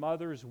in your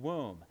mother's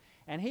womb.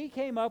 And he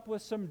came up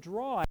with some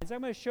drawings.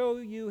 I'm going to show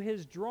you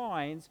his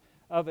drawings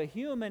of a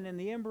human in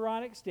the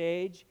embryonic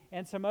stage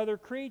and some other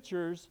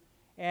creatures.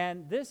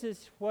 And this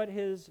is what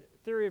his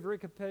theory of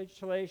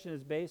recapitulation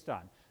is based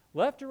on.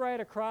 Left to right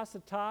across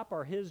the top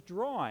are his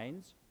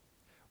drawings.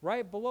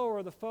 Right below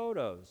are the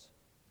photos.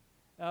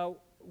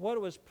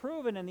 What was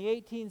proven in the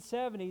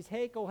 1870s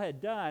Haeckel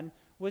had done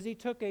was he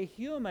took a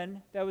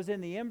human that was in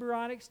the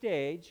embryonic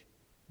stage,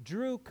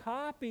 drew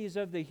copies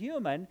of the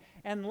human,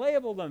 and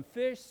labeled them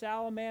fish,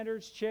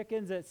 salamanders,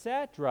 chickens,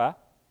 etc.,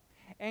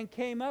 and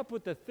came up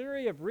with the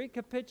theory of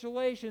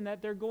recapitulation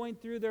that they're going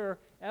through their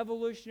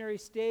evolutionary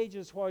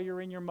stages while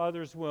you're in your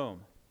mother's womb.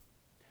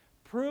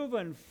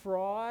 Proven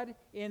fraud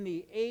in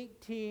the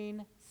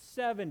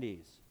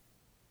 1870s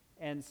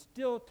and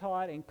still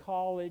taught in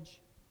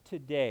college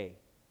today.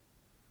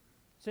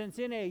 Since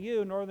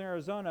NAU, Northern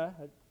Arizona,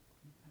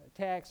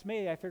 attacks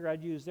me, I figured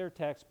I'd use their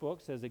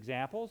textbooks as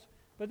examples,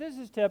 but this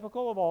is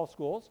typical of all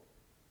schools.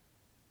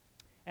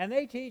 And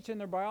they teach in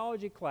their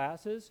biology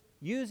classes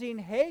using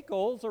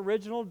Haeckel's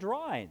original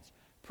drawings,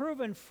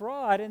 proven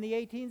fraud in the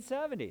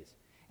 1870s.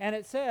 And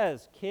it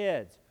says,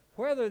 kids,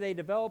 whether they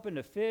develop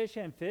into fish,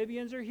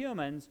 amphibians, or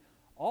humans,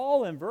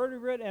 all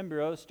invertebrate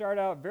embryos start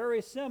out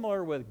very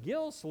similar with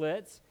gill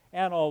slits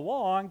and a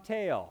long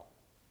tail.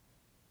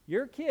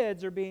 Your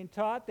kids are being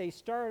taught they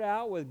start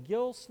out with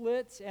gill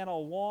slits and a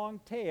long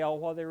tail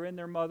while they're in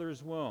their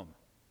mother's womb.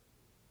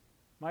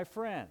 My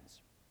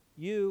friends,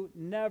 you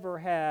never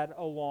had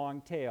a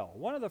long tail.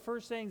 One of the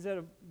first things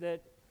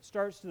that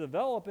starts to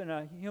develop in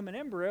a human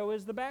embryo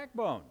is the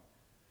backbone.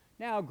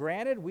 Now,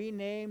 granted, we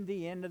named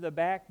the end of the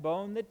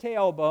backbone the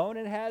tailbone.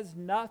 It has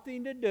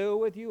nothing to do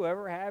with you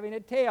ever having a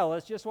tail.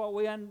 It's just what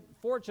we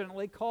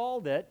unfortunately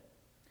called it.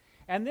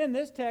 And then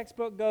this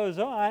textbook goes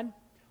on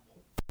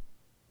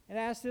and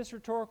asks this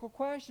rhetorical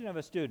question of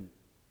a student.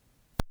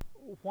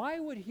 Why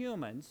would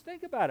humans,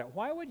 think about it,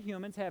 why would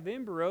humans have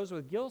embryos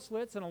with gill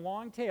slits and a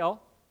long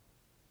tail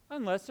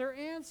unless their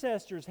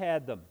ancestors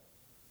had them?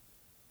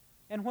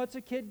 And what's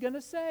a kid going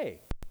to say?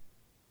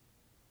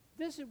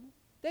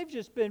 They've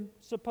just been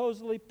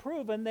supposedly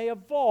proven they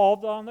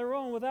evolved on their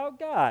own without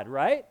God,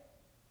 right?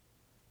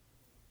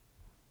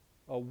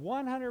 A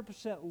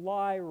 100%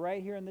 lie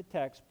right here in the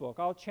textbook.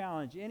 I'll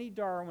challenge any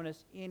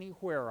Darwinist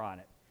anywhere on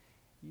it.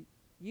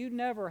 You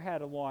never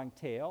had a long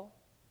tail.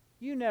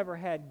 You never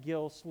had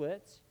gill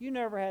slits. You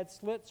never had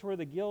slits where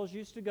the gills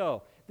used to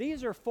go.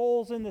 These are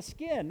folds in the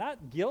skin,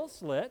 not gill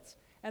slits,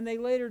 and they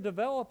later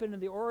develop into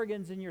the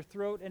organs in your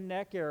throat and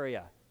neck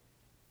area.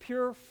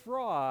 Pure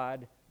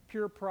fraud,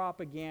 pure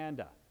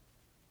propaganda.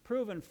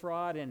 Proven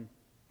fraud in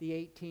the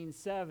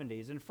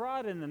 1870s. And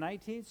fraud in the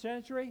 19th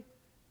century,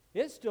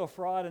 it's still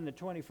fraud in the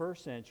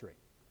 21st century.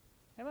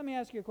 And let me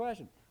ask you a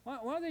question. Why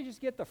don't they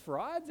just get the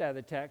frauds out of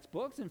the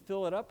textbooks and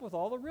fill it up with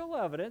all the real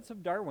evidence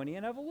of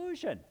Darwinian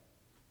evolution?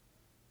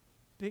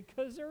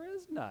 Because there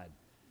is none.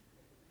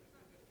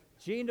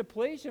 Gene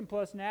depletion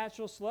plus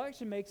natural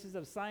selection makes this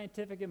a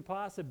scientific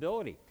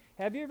impossibility.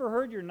 Have you ever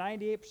heard you're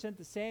 98%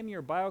 the same in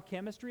your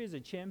biochemistry as a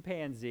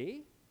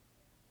chimpanzee?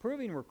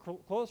 Proving we're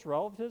close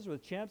relatives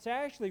with chimps.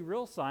 Actually,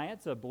 real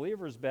science, a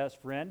believer's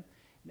best friend,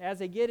 as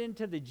they get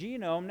into the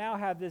genome, now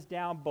have this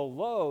down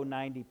below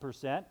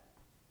 90%.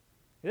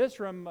 This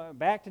from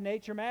Back to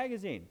Nature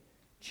magazine.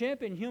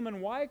 Chimp and human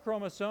Y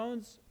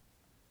chromosomes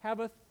have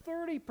a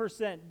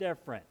 30%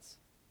 difference.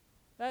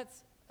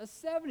 That's a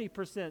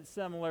 70%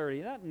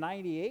 similarity, not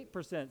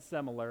 98%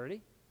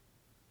 similarity.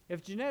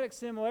 If genetic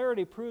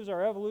similarity proves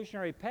our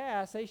evolutionary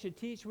past, they should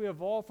teach we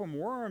evolved from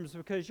worms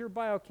because your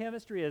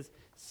biochemistry is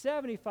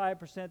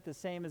 75% the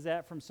same as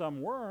that from some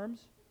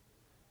worms.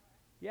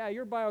 Yeah,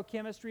 your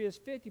biochemistry is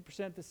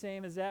 50% the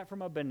same as that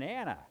from a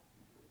banana.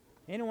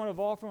 Anyone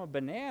evolved from a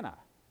banana?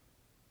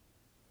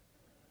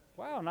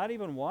 Wow, not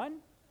even one?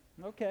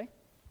 Okay.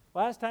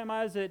 Last time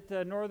I was at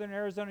Northern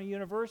Arizona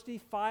University,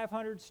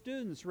 500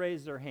 students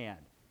raised their hand.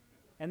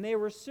 And they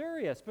were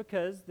serious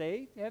because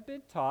they have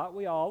been taught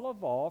we all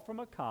evolved from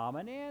a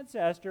common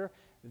ancestor.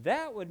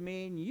 That would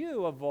mean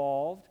you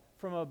evolved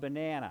from a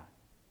banana.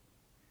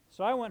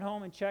 So I went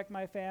home and checked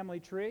my family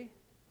tree.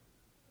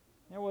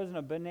 There wasn't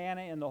a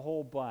banana in the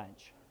whole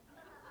bunch.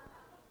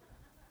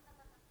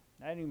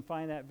 I didn't even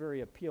find that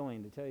very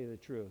appealing, to tell you the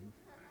truth.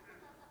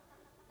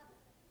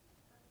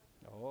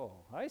 Oh,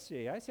 I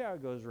see how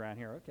it goes around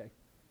here. Okay.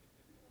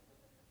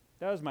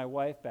 That was my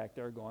wife back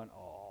there going,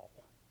 oh.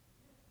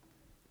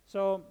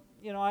 So,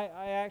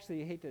 I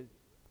actually hate to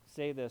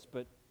say this,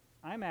 but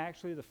I'm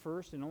actually the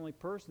first and only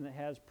person that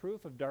has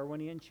proof of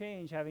Darwinian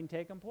change having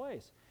taken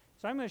place.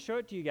 So I'm going to show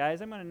it to you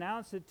guys. I'm going to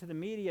announce it to the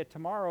media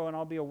tomorrow, and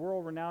I'll be a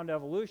world-renowned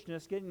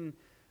evolutionist getting,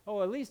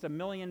 at least $1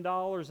 million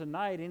a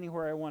night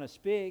anywhere I want to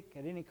speak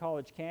at any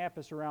college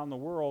campus around the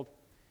world.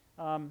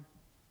 But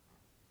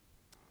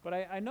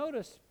I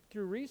noticed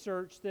through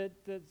research that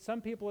some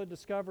people had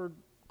discovered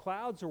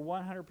clouds are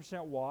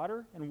 100%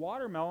 water and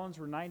watermelons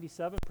were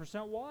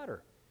 97%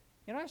 water.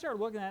 And I started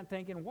looking at it and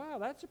thinking, wow,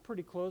 that's a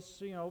pretty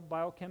close,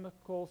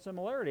 biochemical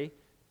similarity.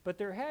 But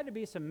there had to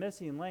be some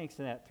missing links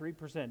in that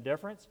 3%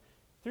 difference.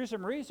 Through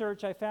some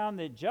research, I found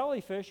that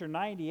jellyfish are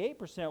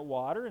 98%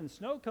 water and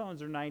snow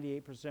cones are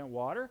 98%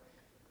 water.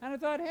 And I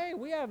thought, hey,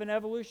 we have an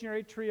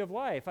evolutionary tree of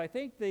life. I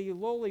think the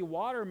lowly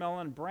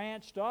watermelon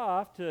branched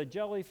off to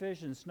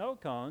jellyfish and snow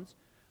cones.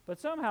 But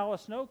somehow a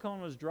snow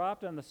cone was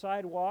dropped on the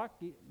sidewalk,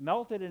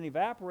 melted and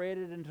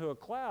evaporated into a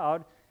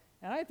cloud,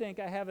 and I think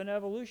I have an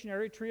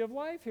evolutionary tree of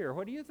life here.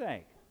 What do you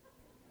think?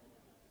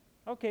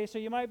 Okay, so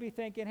you might be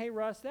thinking, hey,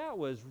 Russ, that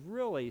was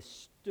really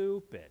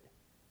stupid.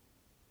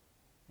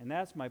 And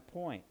that's my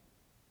point.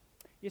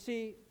 You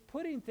see,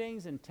 putting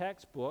things in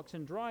textbooks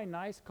and drawing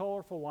nice,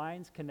 colorful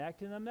lines,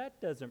 connecting them, that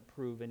doesn't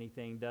prove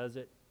anything, does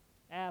it?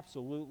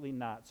 Absolutely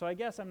not. So I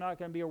guess I'm not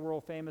going to be a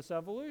world-famous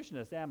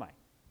evolutionist, am I?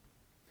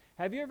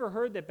 Have you ever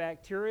heard that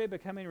bacteria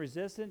becoming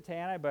resistant to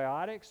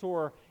antibiotics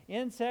or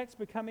insects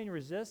becoming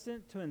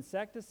resistant to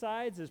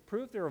insecticides is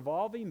proof they're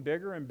evolving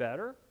bigger and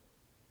better?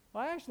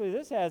 Well, actually,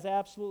 this has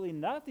absolutely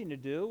nothing to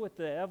do with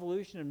the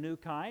evolution of new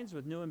kinds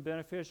with new and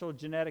beneficial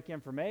genetic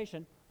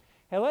information.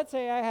 Hey, let's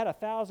say I had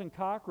 1,000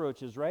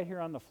 cockroaches right here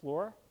on the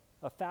floor,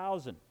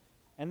 1,000,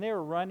 and they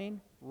were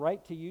running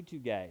right to you two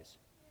guys.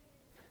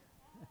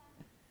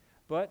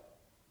 But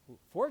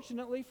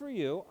fortunately for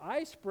you,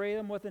 I spray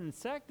them with an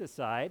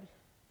insecticide,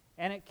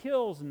 and it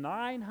kills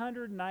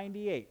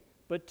 998,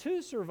 but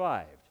 2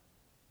 survived.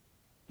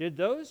 Did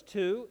those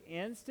 2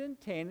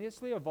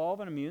 instantaneously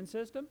evolve an immune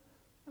system?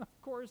 Of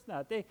course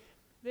not. They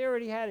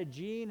already had a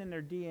gene in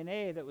their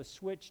DNA that was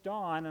switched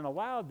on and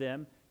allowed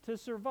them to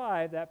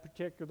survive that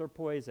particular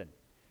poison.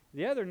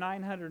 The other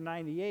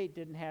 998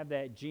 didn't have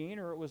that gene,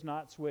 or it was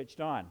not switched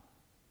on.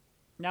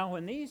 Now,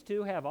 when these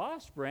 2 have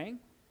offspring,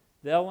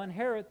 they'll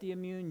inherit the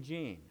immune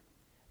gene.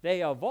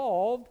 They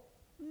evolved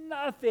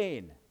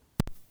nothing.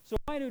 So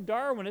why do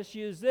Darwinists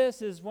use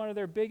this as one of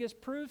their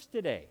biggest proofs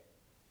today?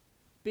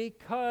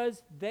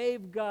 Because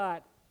they've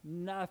got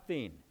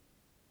nothing.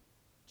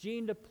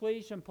 Gene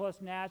depletion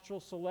plus natural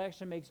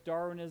selection makes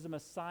Darwinism a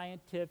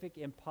scientific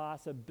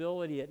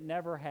impossibility. It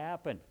never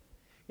happened.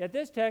 Yet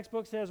this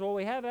textbook says, well,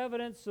 we have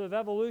evidence of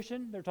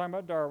evolution, they're talking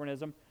about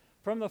Darwinism,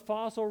 from the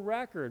fossil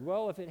record.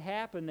 Well, if it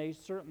happened, they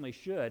certainly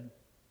should.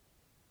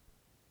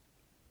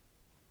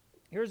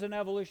 Here's an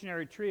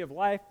evolutionary tree of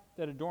life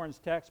that adorns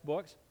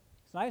textbooks.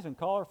 It's nice and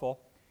colorful.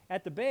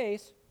 At the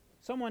base,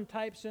 someone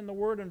types in the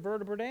word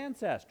invertebrate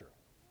ancestor.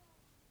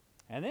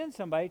 And then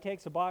somebody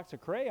takes a box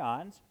of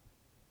crayons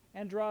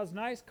and draws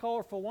nice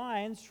colorful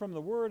lines from the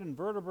word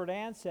invertebrate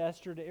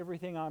ancestor to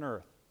everything on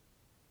Earth.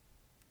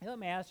 Hey, let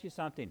me ask you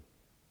something.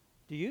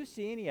 Do you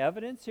see any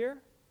evidence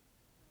here?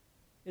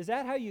 Is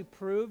that how you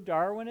prove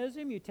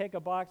Darwinism? You take a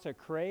box of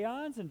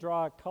crayons and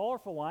draw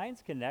colorful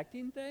lines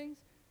connecting things?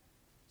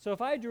 So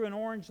if I drew an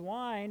orange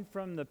line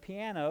from the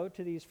piano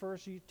to these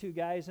first 2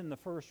 guys in the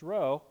first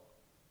row,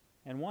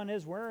 and one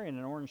is wearing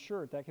an orange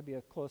shirt, that could be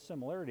a close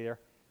similarity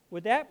there,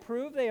 would that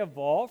prove they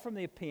evolved from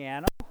the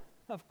piano?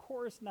 Of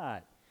course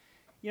not.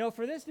 You know,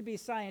 for this to be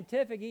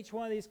scientific, each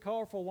one of these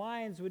colorful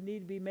lines would need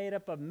to be made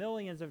up of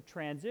millions of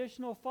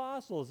transitional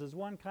fossils as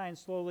one kind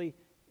slowly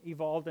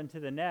evolved into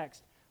the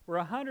next. For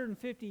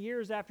 150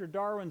 years after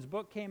Darwin's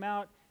book came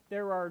out,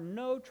 there are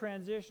no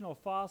transitional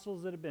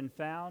fossils that have been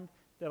found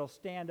that'll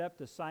stand up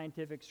to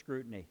scientific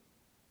scrutiny.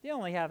 They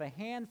only have a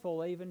handful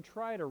that even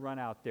try to run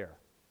out there.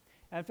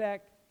 In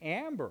fact,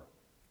 amber.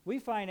 We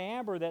find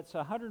amber that's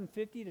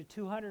 150 to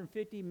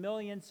 250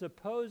 million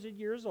supposed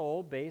years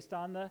old based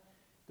on the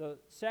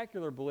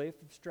secular belief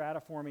of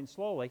stratiforming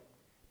slowly.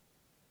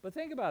 But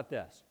think about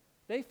this.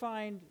 They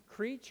find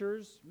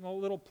creatures,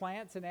 little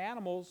plants and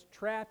animals,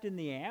 trapped in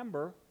the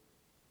amber,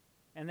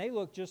 and they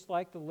look just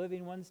like the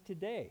living ones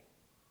today.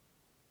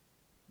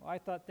 Well, I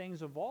thought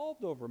things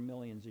evolved over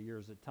millions of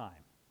years of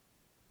time.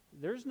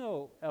 There's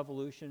no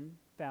evolution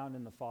found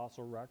in the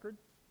fossil record.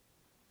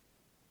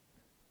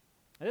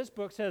 This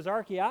book says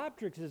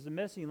Archaeopteryx is the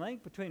missing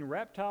link between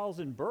reptiles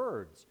and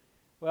birds.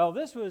 Well,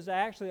 this was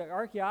actually,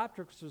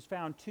 Archaeopteryx was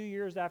found 2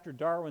 years after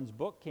Darwin's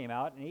book came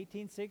out in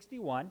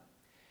 1861.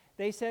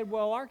 They said,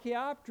 well,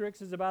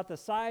 Archaeopteryx is about the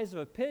size of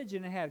a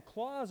pigeon and had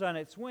claws on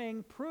its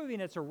wing,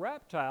 proving it's a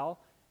reptile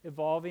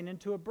evolving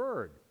into a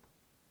bird.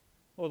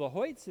 Well, the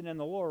Hoytson in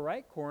the lower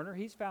right corner,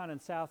 he's found in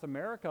South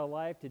America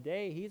alive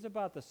today. He's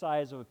about the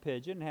size of a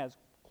pigeon and has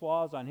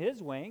claws on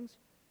his wings.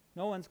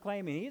 No one's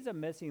claiming he's a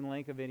missing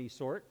link of any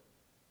sort.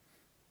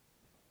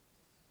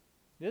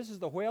 This is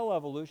the whale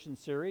evolution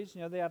series.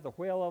 You know, they have the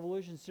whale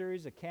evolution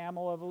series, the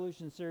camel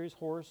evolution series,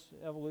 horse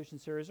evolution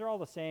series. They're all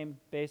the same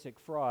basic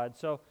fraud.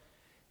 So,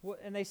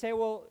 and they say,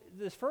 well,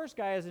 this first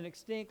guy is an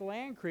extinct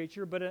land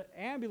creature, but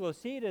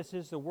Ambulocetus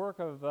is the work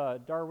of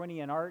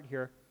Darwinian art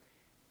here.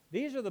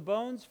 These are the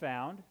bones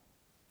found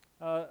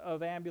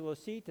of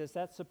Ambulocetus.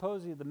 That's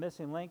supposedly the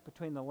missing link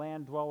between the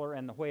land dweller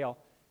and the whale.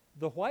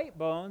 The white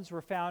bones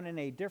were found in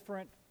a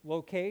different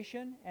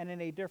location and in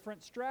a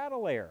different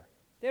stratolayer.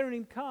 They don't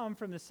even come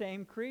from the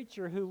same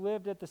creature who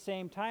lived at the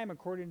same time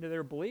according to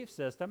their belief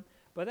system,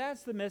 but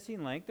that's the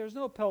missing link. There's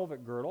no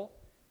pelvic girdle.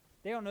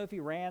 They don't know if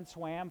he ran,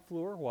 swam,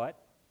 flew, or what.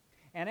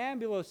 And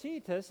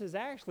Ambulocetus is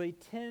actually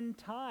 10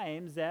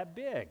 times that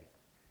big.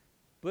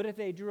 But if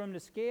they drew him to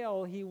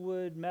scale, he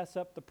would mess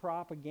up the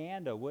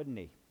propaganda, wouldn't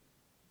he?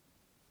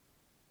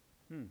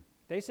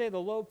 They say the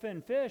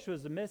lobe-finned fish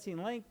was the missing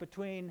link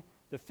between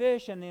the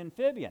fish and the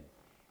amphibian.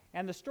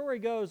 And the story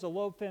goes the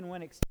lobe fin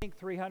went extinct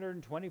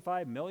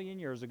 325 million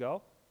years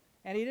ago.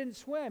 And he didn't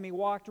swim. He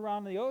walked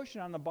around the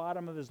ocean on the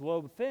bottom of his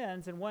lobe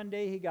fins, and one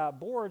day he got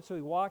bored, so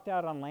he walked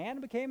out on land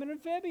and became an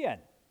amphibian.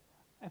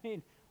 I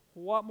mean,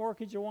 what more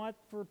could you want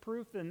for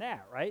proof than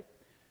that, right?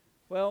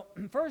 Well,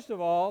 first of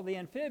all, the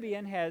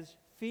amphibian has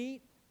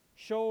feet,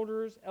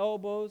 shoulders,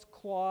 elbows,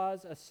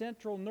 claws, a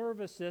central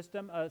nervous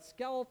system, a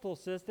skeletal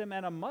system,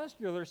 and a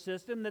muscular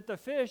system that the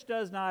fish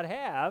does not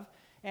have.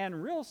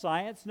 And real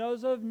science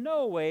knows of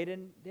no way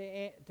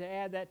to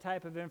add that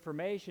type of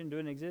information to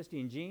an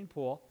existing gene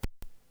pool.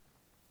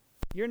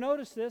 You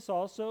notice this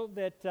also,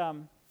 that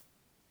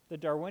the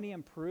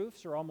Darwinian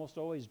proofs are almost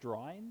always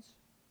drawings.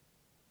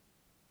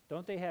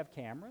 Don't they have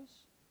cameras?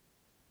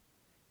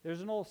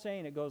 There's an old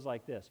saying that goes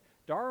like this: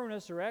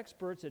 Darwinists are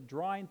experts at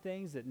drawing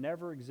things that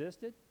never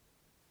existed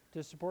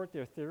to support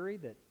their theory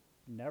that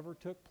never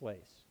took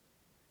place.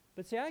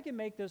 But see, I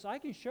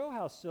can show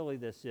how silly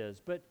this is,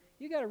 but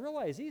you got to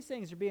realize these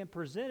things are being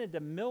presented to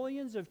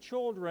millions of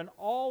children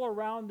all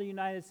around the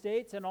United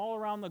States and all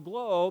around the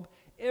globe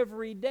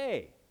every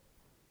day.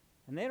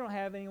 And they don't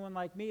have anyone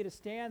like me to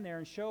stand there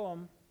and show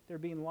them they're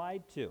being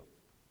lied to.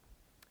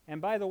 And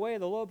by the way,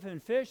 the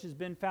lobefin fish has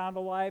been found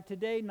alive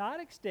today,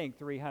 not extinct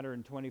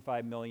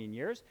 325 million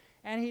years,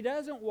 and he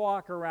doesn't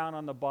walk around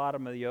on the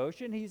bottom of the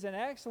ocean. He's an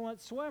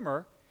excellent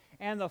swimmer,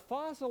 and the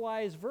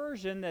fossilized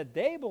version that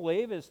they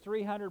believe is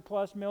 300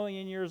 plus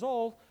million years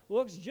old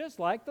looks just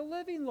like the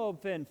living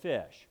lobefin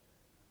fish.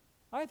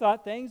 I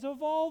thought things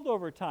evolved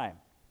over time.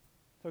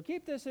 So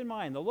keep this in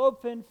mind. The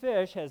lobefin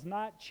fish has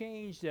not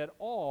changed at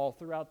all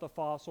throughout the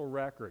fossil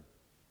record.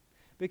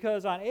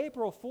 Because on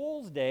April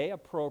Fool's Day,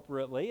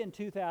 appropriately, in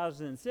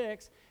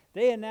 2006,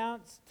 they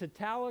announced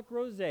Tiktaalik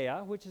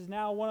rosea, which is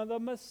now one of the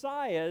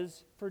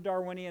messiahs for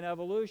Darwinian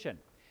evolution.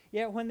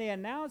 Yet when they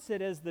announced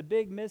it as the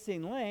big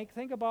missing link,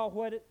 think about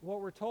what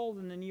we're told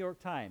in the New York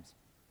Times.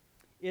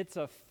 It's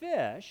a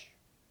fish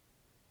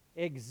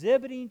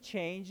exhibiting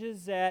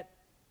changes that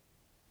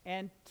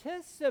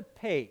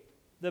anticipate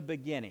the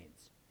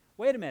beginnings.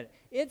 Wait a minute.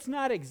 It's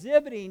not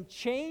exhibiting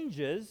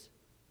changes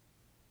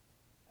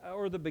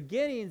or the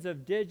beginnings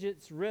of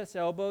digits, wrists,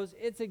 elbows.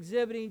 It's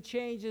exhibiting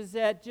changes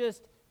that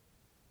just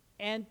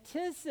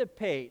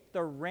anticipate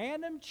the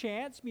random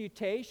chance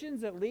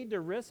mutations that lead to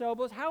wrists,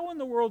 elbows. How in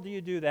the world do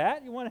you do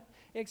that? You want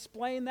to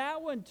explain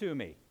that one to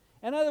me?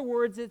 In other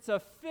words, it's a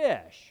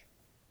fish,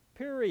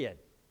 period.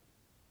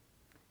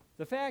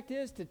 The fact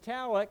is,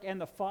 Tiktaalik and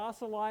the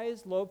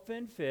fossilized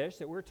lobefin fish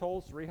that we're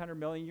told is 300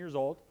 million years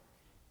old,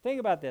 think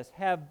about this,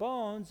 have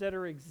bones that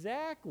are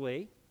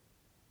exactly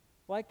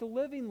like the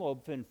living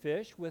lobefin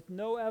fish with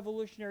no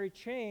evolutionary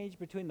change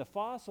between the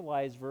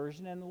fossilized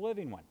version and the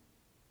living one.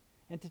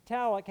 And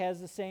Tiktaalik has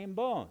the same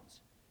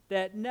bones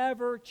that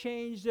never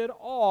changed at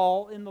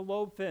all in the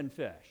lobefin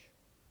fish.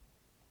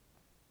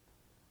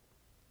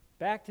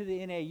 Back to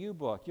the NAU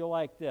book, you'll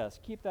like this.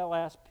 Keep that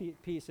last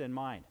piece in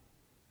mind.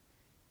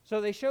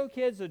 So they show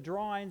kids the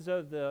drawings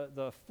of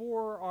the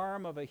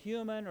forearm of a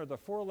human, or the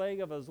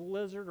foreleg of a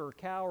lizard or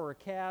cow or a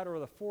cat, or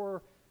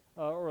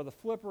the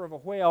flipper of a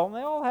whale, and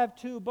they all have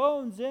two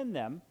bones in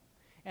them.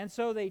 And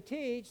so they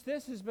teach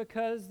this is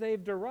because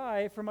they've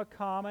derived from a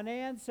common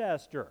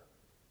ancestor.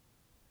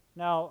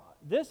 Now,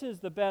 this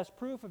is the best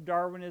proof of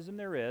Darwinism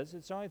there is.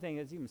 It's the only thing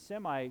that's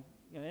even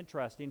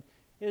interesting,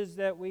 is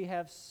that we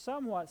have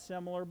somewhat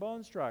similar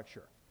bone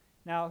structure.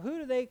 Now, who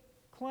do they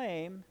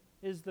claim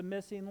is the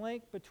missing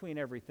link between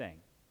everything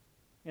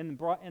in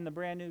the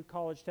brand new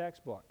college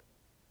textbook?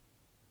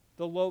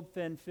 The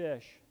lobefin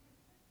fish,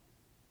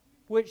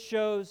 which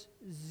shows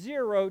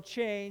zero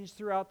change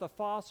throughout the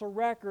fossil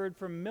record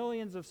from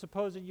millions of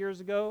supposed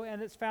years ago,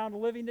 and it's found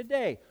living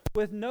today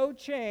with no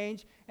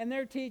change, and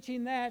they're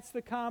teaching that's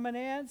the common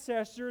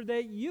ancestor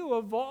that you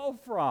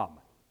evolved from.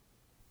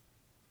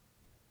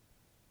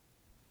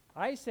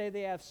 I say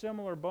they have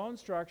similar bone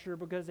structure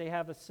because they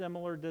have a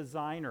similar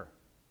designer.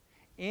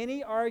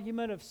 Any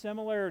argument of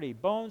similarity,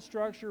 bone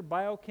structure,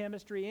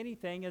 biochemistry,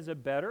 anything, is a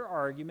better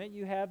argument.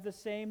 You have the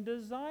same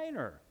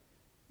designer.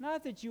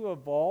 Not that you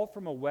evolved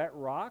from a wet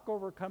rock,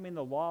 overcoming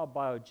the law of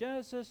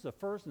biogenesis, the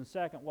first and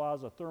second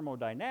laws of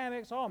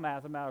thermodynamics, all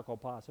mathematical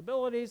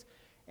possibilities,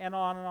 and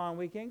on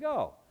we can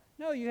go.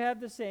 No, you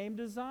have the same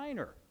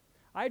designer.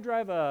 I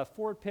drive a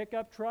Ford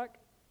pickup truck.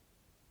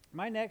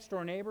 My next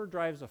door neighbor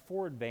drives a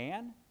Ford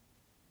van,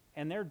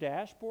 and their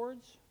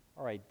dashboards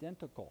are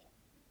identical.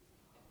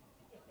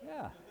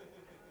 Yeah.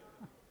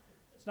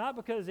 It's not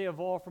because they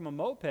evolved from a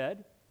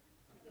moped.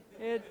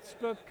 It's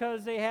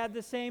because they had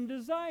the same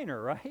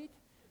designer, right?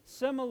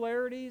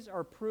 Similarities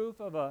are proof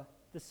of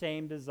the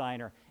same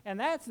designer. And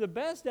that's the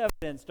best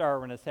evidence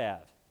Darwinists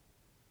have.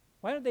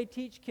 Why don't they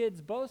teach kids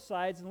both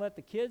sides and let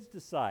the kids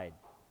decide?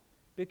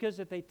 Because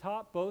if they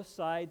taught both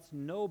sides,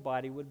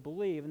 nobody would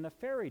believe in the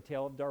fairy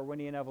tale of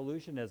Darwinian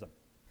evolutionism.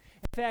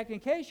 In fact, in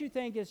case you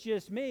think it's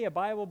just me, a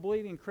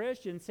Bible-believing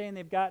Christian, saying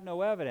they've got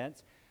no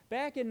evidence,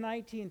 back in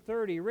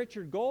 1930,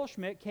 Richard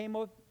Goldschmidt came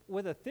up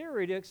with a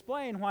theory to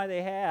explain why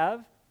they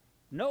have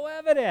no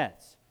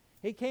evidence.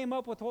 He came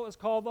up with what was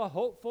called the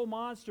hopeful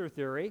monster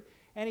theory,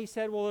 And he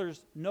said, well,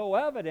 there's no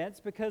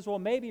evidence because, well,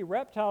 maybe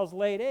reptiles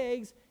laid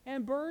eggs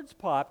and birds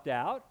popped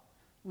out,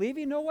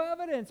 leaving no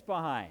evidence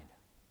behind.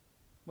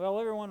 Well,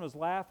 everyone was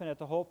laughing at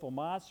the hopeful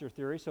monster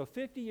theory. So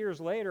 50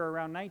 years later,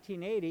 around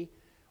 1980,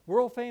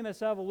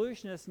 world-famous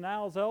evolutionists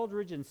Niles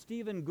Eldredge and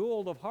Stephen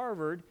Gould of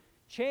Harvard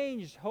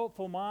changed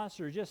hopeful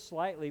monster just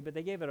slightly, but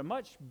they gave it a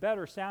much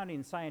better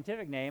sounding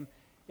scientific name.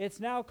 It's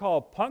now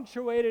called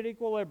punctuated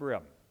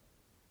equilibrium.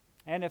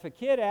 And if a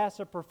kid asks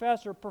a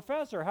professor,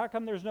 Professor, how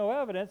come there's no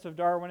evidence of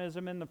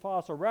Darwinism in the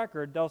fossil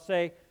record? They'll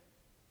say,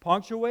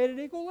 punctuated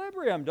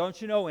equilibrium.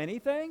 Don't you know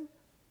anything?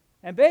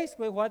 And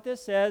basically what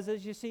this says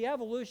is, you see,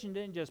 evolution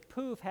didn't just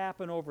poof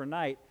happen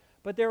overnight,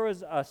 but there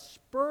was a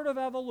spurt of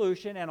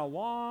evolution and a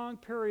long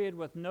period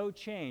with no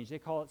change. They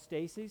call it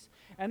stasis.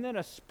 And then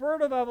a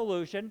spurt of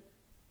evolution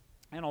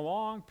and a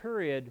long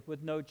period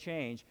with no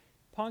change.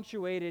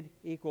 Punctuated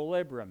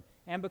equilibrium.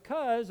 And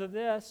because of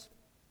this,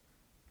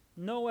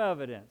 no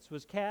evidence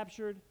was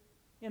captured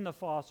in the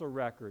fossil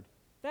record.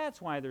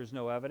 That's why there's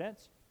no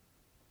evidence.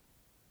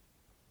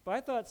 But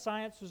I thought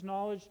science was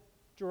knowledge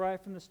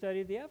derived from the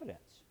study of the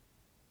evidence.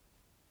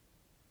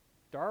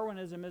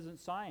 Darwinism isn't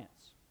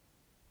science.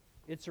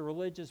 It's a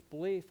religious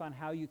belief on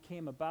how you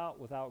came about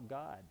without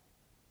God.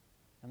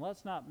 And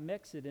let's not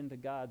mix it into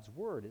God's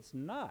word. It's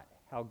not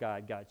how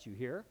God got you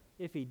here.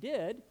 If he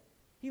did,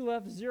 he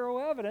left zero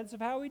evidence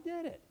of how he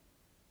did it.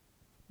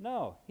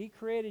 No, he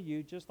created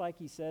you just like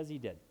he says he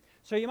did.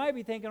 So you might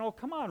be thinking, oh,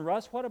 come on,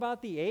 Russ, what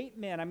about the ape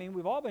men? I mean,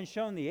 we've all been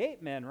shown the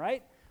ape men,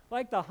 right?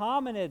 Like the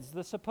hominids,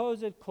 the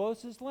supposed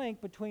closest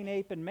link between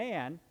ape and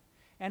man.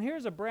 And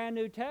here's a brand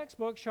new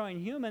textbook showing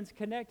humans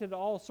connected to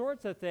all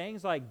sorts of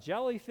things like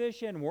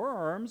jellyfish and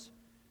worms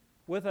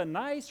with a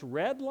nice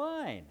red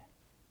line.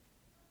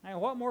 And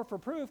what more for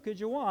proof could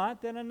you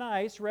want than a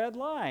nice red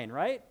line,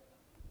 right?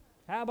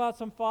 How about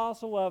some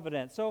fossil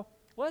evidence? So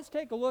let's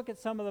take a look at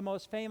some of the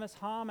most famous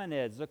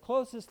hominids, the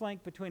closest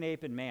link between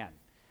ape and man.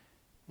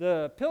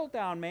 The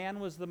Piltdown man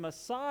was the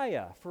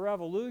messiah for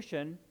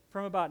evolution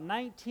from about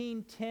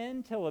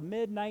 1910 till the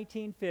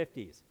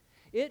mid-1950s.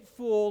 It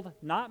fooled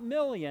not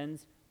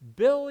millions,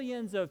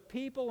 billions of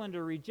people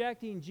into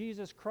rejecting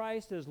Jesus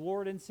Christ as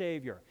Lord and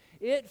Savior.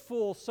 It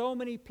fooled so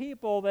many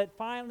people that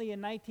finally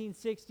in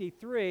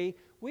 1963,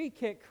 we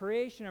kicked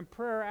creation and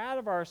prayer out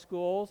of our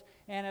schools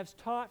and have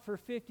taught for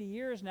 50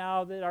 years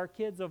now that our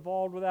kids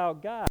evolved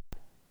without God.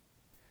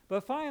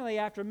 But finally,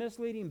 after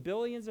misleading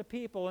billions of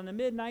people in the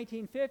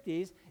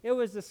mid-1950s, it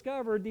was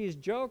discovered these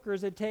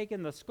jokers had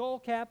taken the skull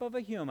cap of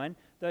a human,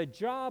 the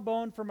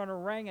jawbone from an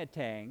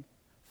orangutan,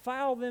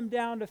 filed them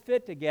down to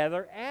fit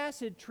together,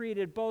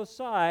 acid-treated both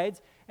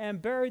sides, and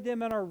buried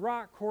them in a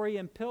rock quarry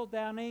in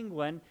Piltdown,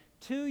 England.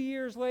 2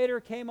 years later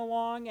came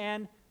along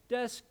and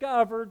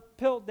discovered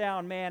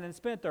Piltdown man and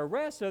spent the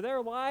rest of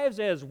their lives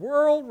as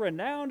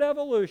world-renowned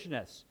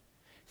evolutionists.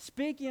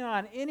 Speaking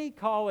on any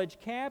college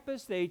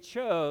campus they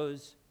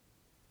chose,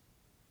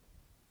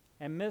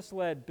 and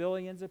misled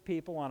billions of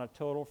people on a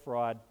total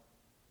fraud.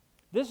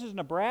 This is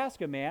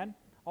Nebraska man.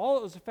 All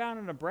that was found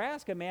in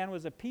Nebraska man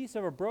was a piece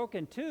of a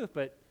broken tooth,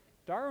 but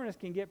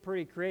Darwinists can get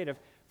pretty creative.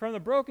 From the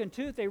broken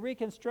tooth, they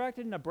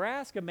reconstructed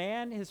Nebraska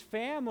man, his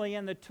family,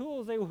 and the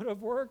tools they would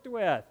have worked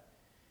with.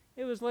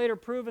 It was later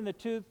proven the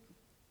tooth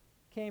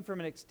came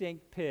from an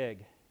extinct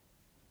pig.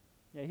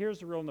 Yeah, here's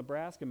the real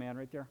Nebraska man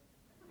right there.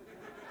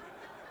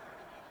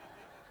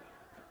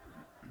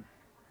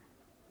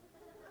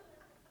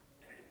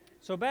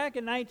 So back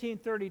in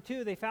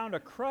 1932, they found a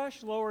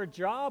crushed lower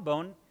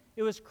jawbone.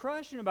 It was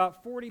crushed in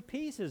about 40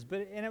 pieces,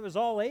 and it was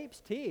all ape's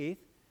teeth.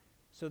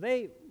 So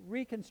they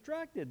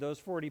reconstructed those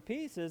 40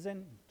 pieces,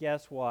 and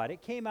guess what?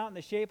 It came out in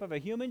the shape of a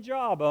human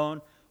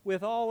jawbone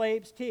with all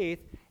ape's teeth,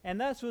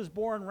 and thus was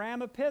born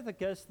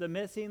Ramapithecus, the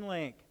missing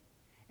link.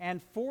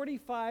 And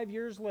 45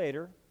 years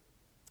later,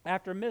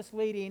 after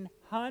misleading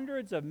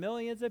hundreds of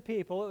millions of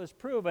people, it was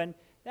proven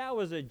that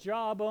was a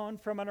jawbone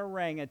from an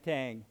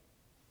orangutan.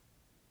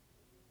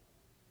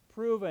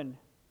 Proven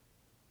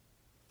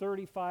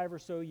 35 or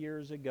so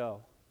years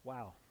ago.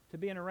 Wow, to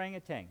be an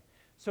orangutan.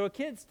 So a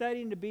kid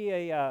studying to be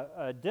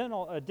a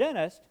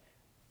dentist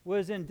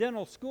was in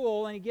dental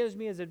school, and he gives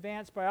me his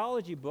advanced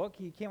biology book.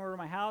 He came over to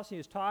my house, and he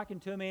was talking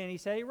to me, and he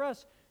said, hey,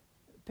 Russ,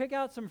 pick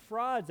out some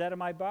frauds out of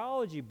my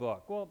biology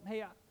book. Well,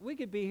 hey, we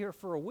could be here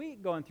for a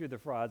week going through the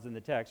frauds in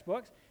the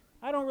textbooks.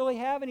 I don't really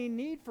have any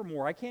need for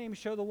more. I can't even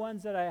show the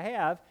ones that I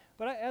have.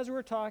 But as we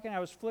were talking, I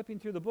was flipping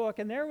through the book,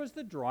 and there was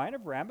the drawing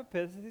of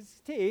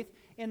Ramapithecus' teeth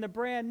in the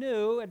brand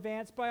new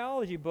advanced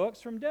biology books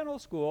from dental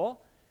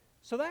school.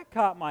 So that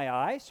caught my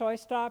eye, so I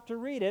stopped to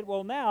read it.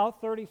 Well, now,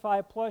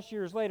 35 plus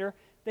years later,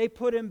 they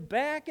put him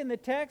back in the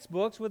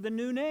textbooks with a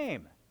new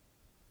name.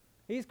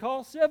 He's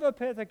called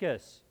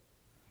Civipithecus.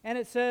 And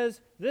it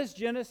says, this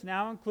genus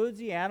now includes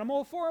the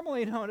animal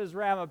formerly known as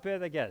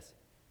Ramapithecus,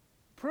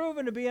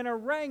 proven to be an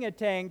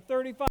orangutan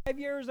 35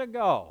 years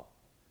ago.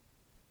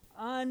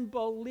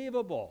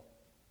 Unbelievable.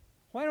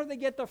 Why don't they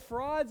get the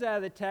frauds out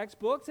of the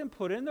textbooks and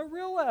put in the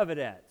real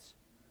evidence?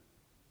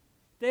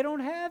 They don't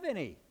have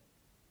any.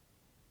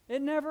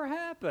 It never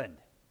happened.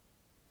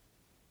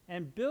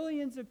 And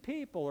billions of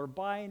people are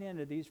buying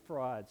into these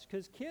frauds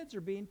because kids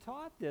are being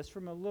taught this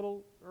from a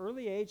little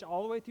early age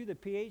all the way through the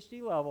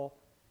PhD level.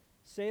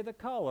 Say the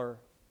color,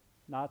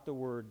 not the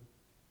word.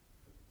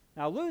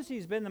 Now,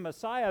 Lucy's been the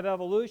messiah of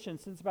evolution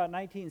since about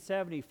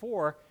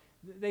 1974.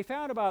 They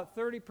found about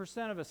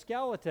 30% of a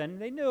skeleton.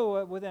 They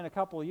knew within a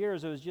couple of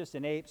years it was just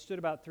an ape, stood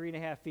about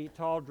 3.5 feet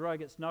tall,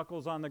 drug its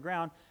knuckles on the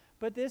ground.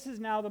 But this is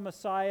now the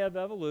messiah of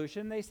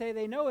evolution. They say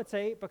they know it's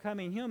ape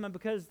becoming human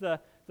because the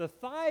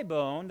thigh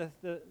bone,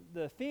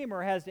 the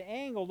femur, has the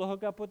angle to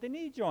hook up with the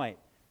knee joint.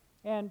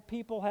 And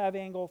people have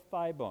angled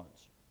thigh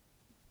bones.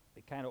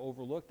 They kind of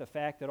overlook the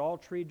fact that all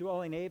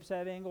tree-dwelling apes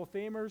have angled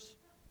femurs.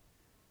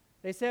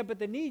 They said, but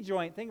the knee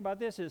joint, think about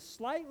this, is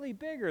slightly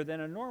bigger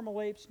than a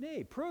normal ape's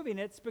knee, proving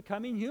it's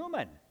becoming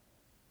human.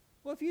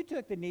 Well, if you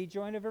took the knee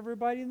joint of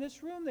everybody in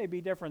this room, they'd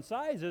be different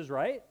sizes,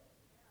 right?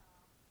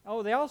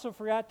 Oh, they also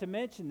forgot to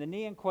mention the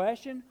knee in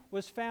question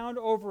was found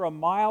over a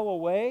mile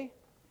away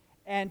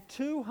and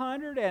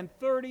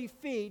 230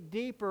 feet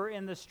deeper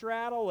in the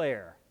strata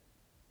layer.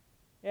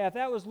 Yeah, if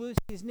that was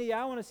Lucy's knee,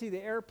 I want to see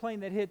the airplane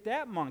that hit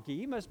that monkey.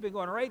 He must have been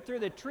going right through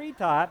the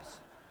treetops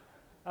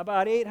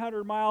about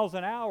 800 miles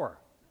an hour.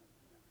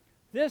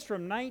 This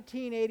from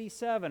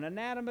 1987.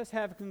 Anatomists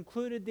have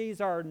concluded these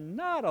are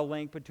not a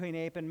link between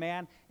ape and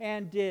man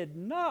and did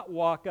not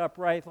walk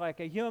upright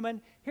like a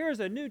human. Here's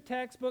a new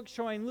textbook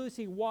showing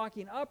Lucy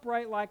walking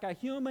upright like a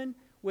human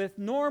with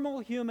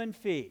normal human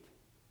feet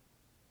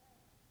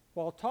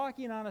while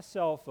talking on a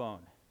cell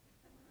phone.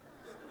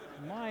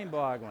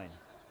 Mind-boggling.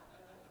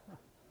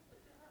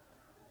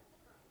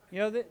 You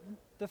know,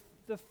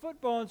 the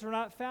foot bones were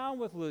not found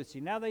with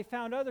Lucy. Now, they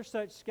found other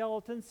such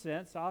skeletons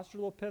since,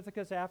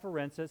 Australopithecus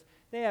afarensis.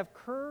 They have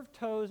curved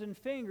toes and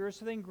fingers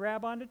so they can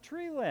grab onto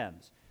tree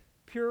limbs.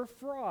 Pure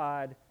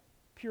fraud,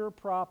 pure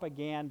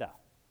propaganda.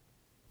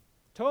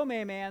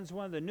 Tomei Man's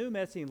one of the new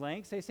missing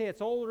links. They say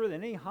it's older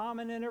than any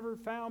hominin ever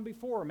found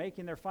before,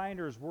 making their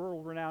finders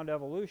world-renowned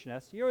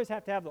evolutionists. You always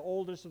have to have the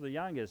oldest or the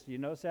youngest. Do you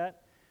notice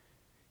that?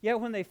 Yet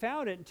when they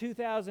found it in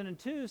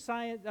 2002,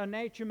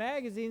 Nature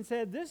magazine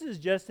said, this is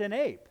just an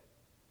ape.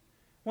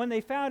 When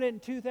they found it in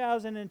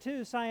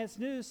 2002, Science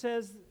News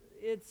says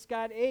it's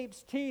got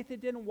ape's teeth.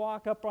 It didn't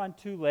walk up on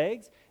two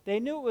legs. They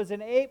knew it was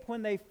an ape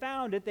when they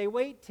found it. They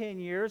wait 10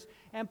 years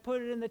and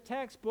put it in the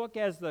textbook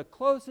as the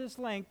closest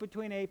link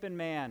between ape and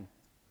man.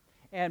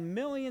 And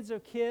millions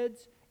of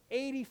kids,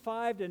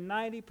 85 to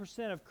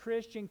 90% of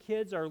Christian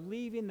kids are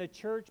leaving the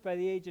church by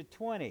the age of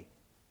 20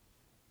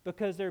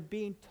 because they're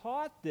being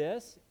taught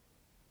this,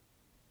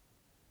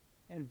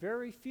 and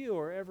very few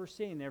are ever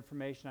seeing the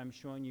information I'm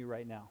showing you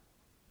right now.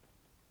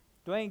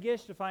 Duane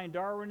Gish defined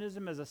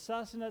Darwinism as a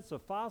sustenance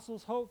of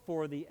fossils hoped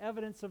for, the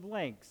evidence of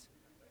links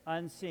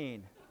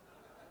unseen.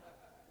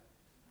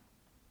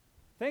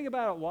 Think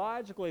about it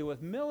logically,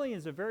 with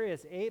millions of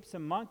various apes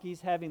and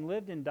monkeys having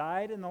lived and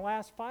died in the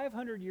last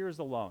 500 years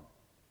alone.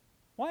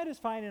 Why does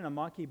finding a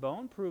monkey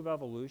bone prove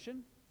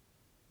evolution?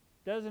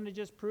 Doesn't it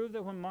just prove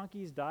that when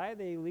monkeys die,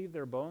 they leave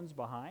their bones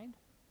behind?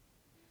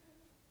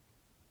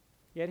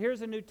 Yet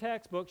here's a new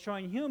textbook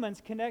showing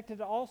humans connected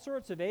to all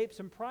sorts of apes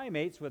and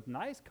primates with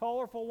nice,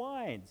 colorful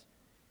lines,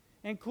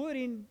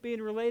 including being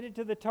related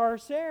to the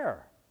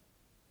tarsier.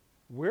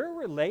 We're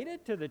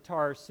related to the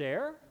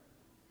tarsier?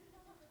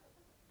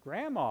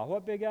 Grandma,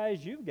 what big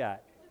eyes you've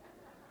got.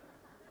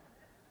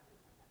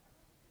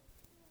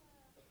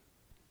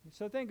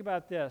 So think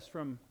about this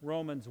from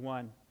Romans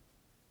 1.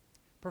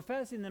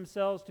 Professing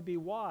themselves to be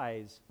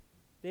wise,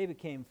 they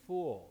became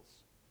fools.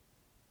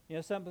 You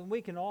know something,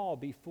 we can all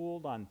be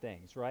fooled on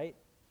things, right?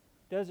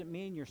 Doesn't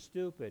mean you're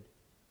stupid.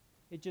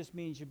 It just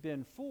means you've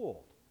been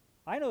fooled.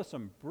 I know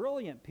some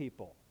brilliant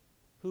people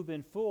who've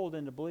been fooled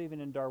into believing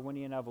in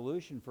Darwinian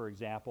evolution, for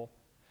example,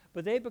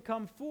 but they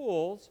become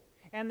fools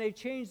and they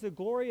change the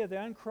glory of the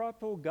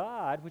uncorruptible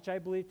God, which I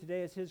believe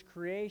today is his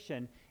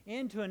creation,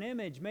 into an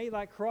image made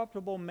like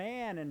corruptible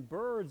man and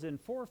birds and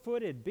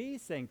four-footed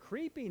beasts and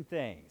creeping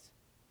things.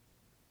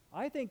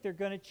 I think they're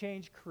going to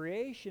change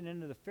creation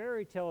into the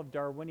fairy tale of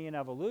Darwinian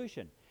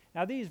evolution.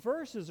 Now, these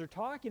verses are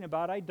talking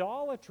about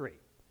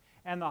idolatry.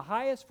 And the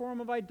highest form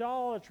of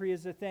idolatry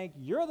is to think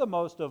you're the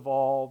most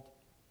evolved,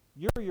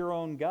 you're your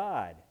own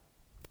God.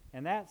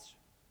 And that's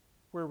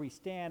where we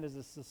stand as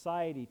a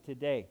society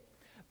today.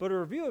 But a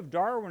review of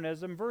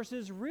Darwinism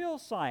versus real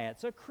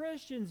science, a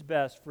Christian's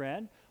best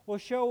friend, will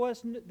show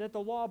us that the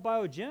law of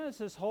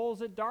biogenesis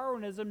holds that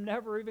Darwinism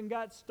never even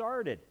got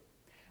started.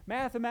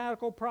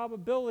 Mathematical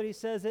probability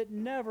says it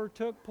never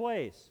took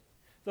place.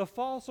 The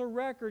fossil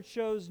record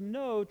shows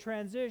no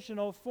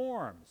transitional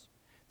forms.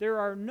 There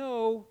are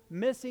no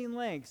missing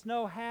links,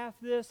 no half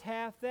this,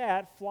 half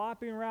that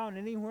flopping around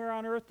anywhere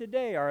on Earth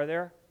today, are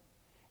there?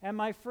 And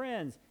my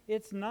friends,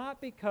 it's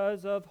not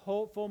because of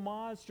hopeful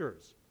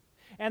monsters.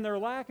 And their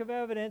lack of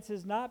evidence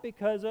is not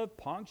because of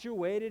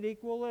punctuated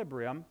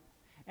equilibrium.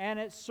 And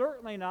it's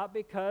certainly not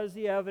because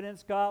the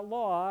evidence got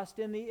lost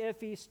in the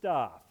iffy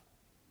stuff.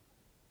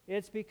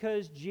 It's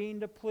because gene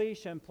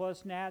depletion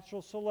plus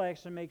natural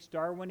selection makes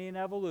Darwinian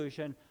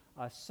evolution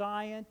a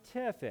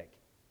scientific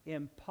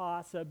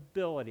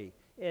impossibility.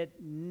 It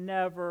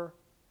never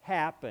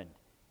happened.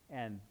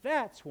 And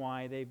that's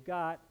why they've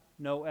got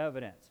no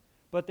evidence.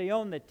 But they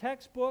own the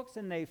textbooks,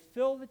 and they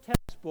fill the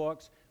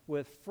textbooks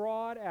with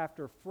fraud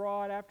after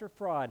fraud after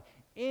fraud.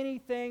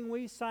 Anything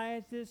we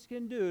scientists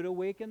can do to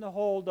weaken the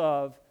hold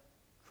of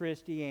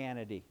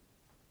Christianity.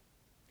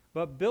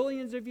 But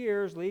billions of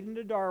years leading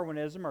to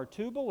Darwinism are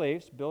two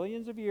beliefs,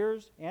 billions of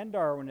years and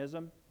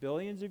Darwinism,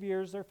 billions of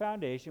years their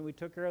foundation, we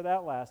took care of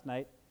that last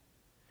night,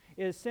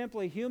 is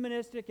simply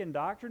humanistic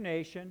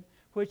indoctrination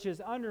which has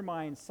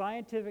undermined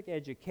scientific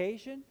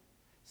education,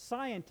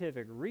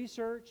 scientific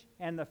research,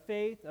 and the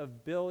faith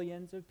of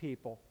billions of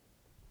people.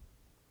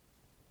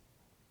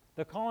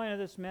 The calling of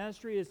this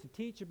ministry is to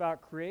teach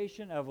about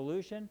creation,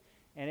 evolution,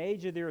 and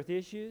age of the earth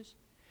issues,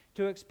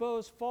 to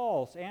expose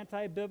false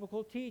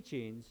anti-biblical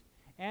teachings,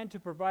 and to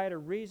provide a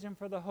reason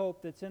for the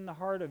hope that's in the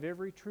heart of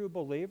every true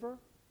believer,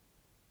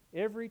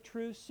 every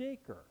true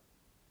seeker,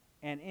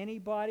 and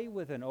anybody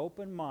with an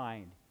open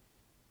mind,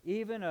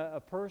 even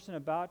a person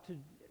about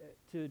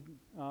to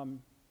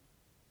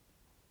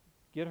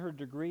get her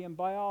degree in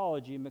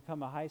biology and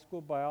become a high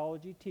school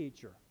biology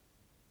teacher.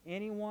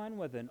 Anyone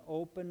with an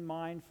open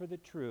mind for the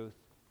truth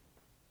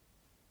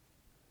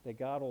that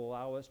God will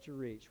allow us to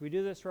reach. We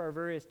do this for our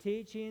various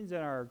teachings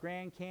and our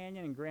Grand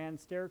Canyon and Grand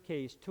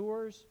Staircase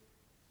tours.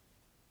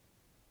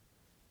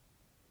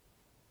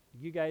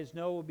 You guys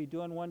know we'll be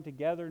doing one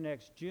together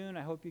next June.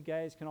 I hope you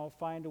guys can all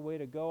find a way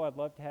to go. I'd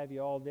love to have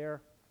you all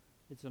there.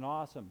 It's an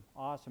awesome,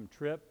 awesome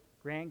trip.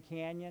 Grand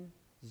Canyon,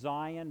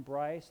 Zion,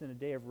 Bryce, and a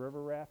day of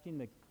river rafting,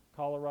 the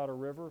Colorado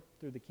River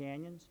through the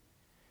canyons.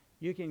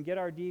 You can get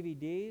our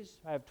DVDs.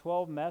 I have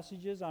 12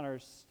 messages on our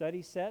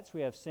study sets.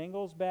 We have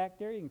singles back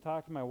there. You can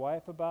talk to my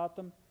wife about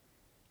them.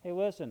 Hey,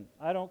 listen,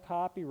 I don't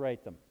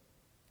copyright them.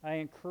 I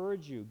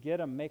encourage you, get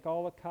them. Make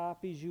all the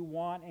copies you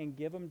want and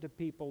give them to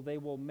people. They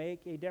will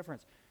make a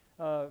difference.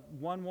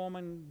 One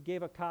woman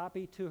gave a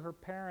copy to her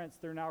parents.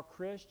 They're now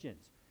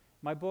Christians.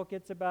 My book,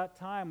 It's About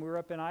Time. We were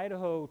up in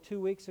Idaho 2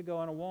 weeks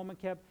ago, and a woman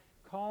kept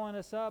calling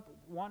us up,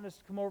 wanting us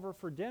to come over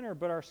for dinner,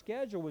 but our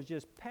schedule was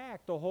just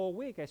packed the whole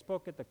week. I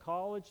spoke at the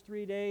college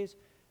 3 days.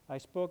 I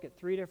spoke at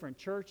 3 different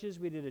churches.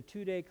 We did a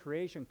 2-day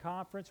creation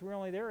conference. We were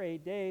only there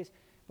 8 days,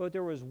 but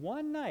there was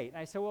one night.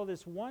 I said, well,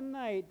 this one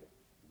night,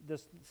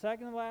 this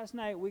second to last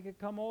night, we could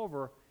come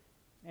over.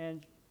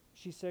 And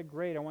she said,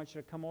 great, I want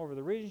you to come over.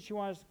 The reason she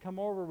wanted us to come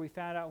over, we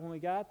found out when we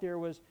got there,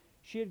 was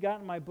she had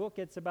gotten my book,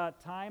 It's About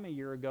Time, a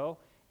year ago,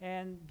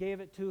 and gave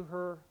it to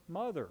her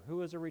mother, who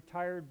was a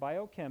retired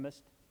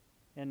biochemist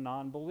and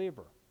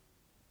non-believer.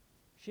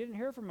 She didn't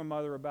hear from her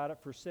mother about it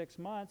for 6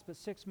 months, but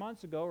 6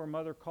 months ago her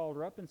mother called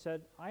her up and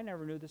said, I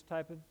never knew this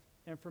type of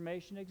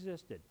information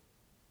existed.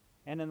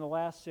 And in the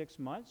last 6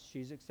 months,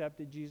 she's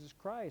accepted Jesus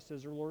Christ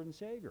as her Lord and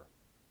Savior.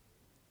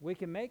 We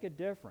can make a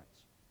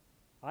difference.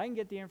 I can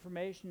get the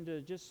information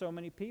to just so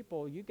many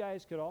people. You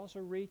guys could also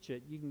reach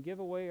it. You can give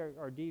away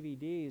our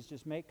DVDs.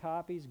 Just make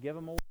copies, give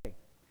them away.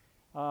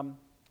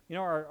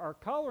 Our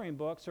coloring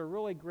books are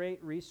really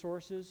great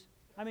resources.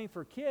 I mean,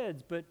 for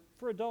kids, but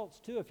for adults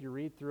too, if you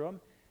read through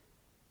them.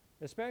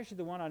 Especially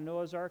the one on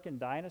Noah's Ark and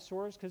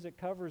dinosaurs, because it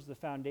covers the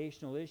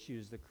foundational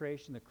issues, the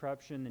creation, the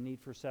corruption, the need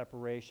for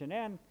separation,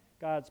 and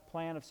God's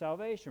plan of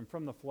salvation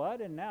from the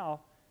flood and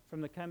now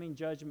from the coming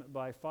judgment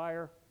by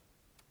fire.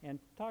 And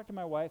talk to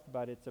my wife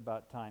about It's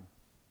About Time.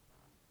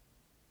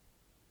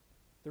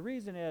 The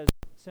reason is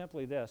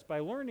simply this. By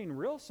learning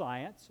real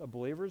science, a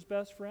believer's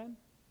best friend,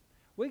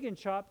 we can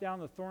chop down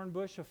the thorn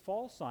bush of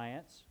false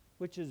science,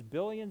 which is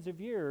billions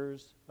of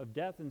years of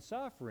death and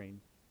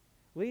suffering,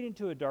 leading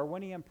to a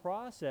Darwinian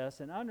process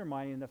and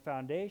undermining the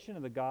foundation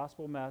of the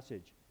gospel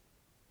message.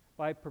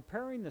 By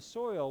preparing the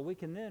soil, we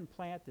can then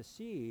plant the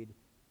seed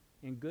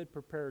in good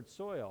prepared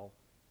soil,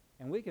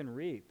 and we can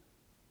reap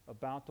a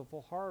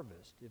bountiful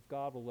harvest if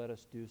God will let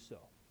us do so.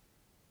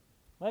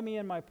 Let me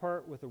end my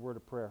part with a word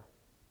of prayer.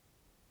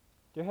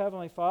 Dear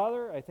Heavenly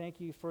Father, I thank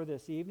you for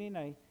this evening.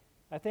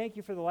 I thank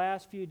you for the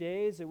last few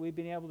days that we've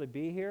been able to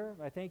be here.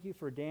 I thank you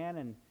for Dan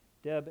and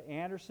Deb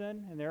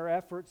Anderson and their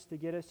efforts to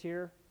get us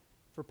here,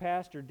 for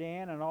Pastor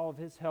Dan and all of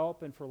his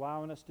help and for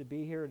allowing us to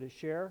be here to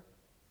share.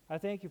 I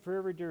thank you for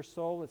every dear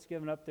soul that's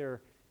given up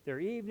their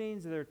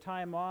evenings, their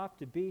time off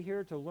to be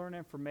here to learn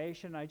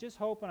information. I just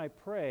hope and I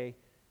pray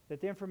that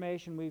the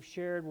information we've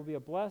shared will be a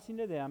blessing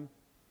to them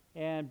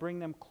and bring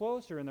them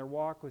closer in their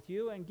walk with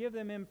you and give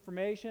them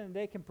information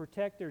they can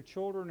protect their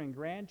children and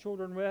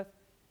grandchildren with,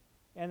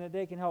 and that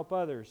they can help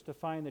others to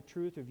find the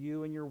truth of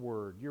you and your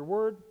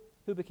word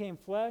who became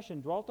flesh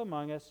and dwelt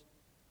among us,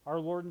 our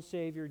Lord and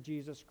Savior,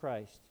 Jesus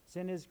Christ. It's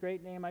in his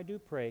great name I do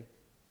pray.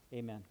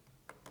 Amen.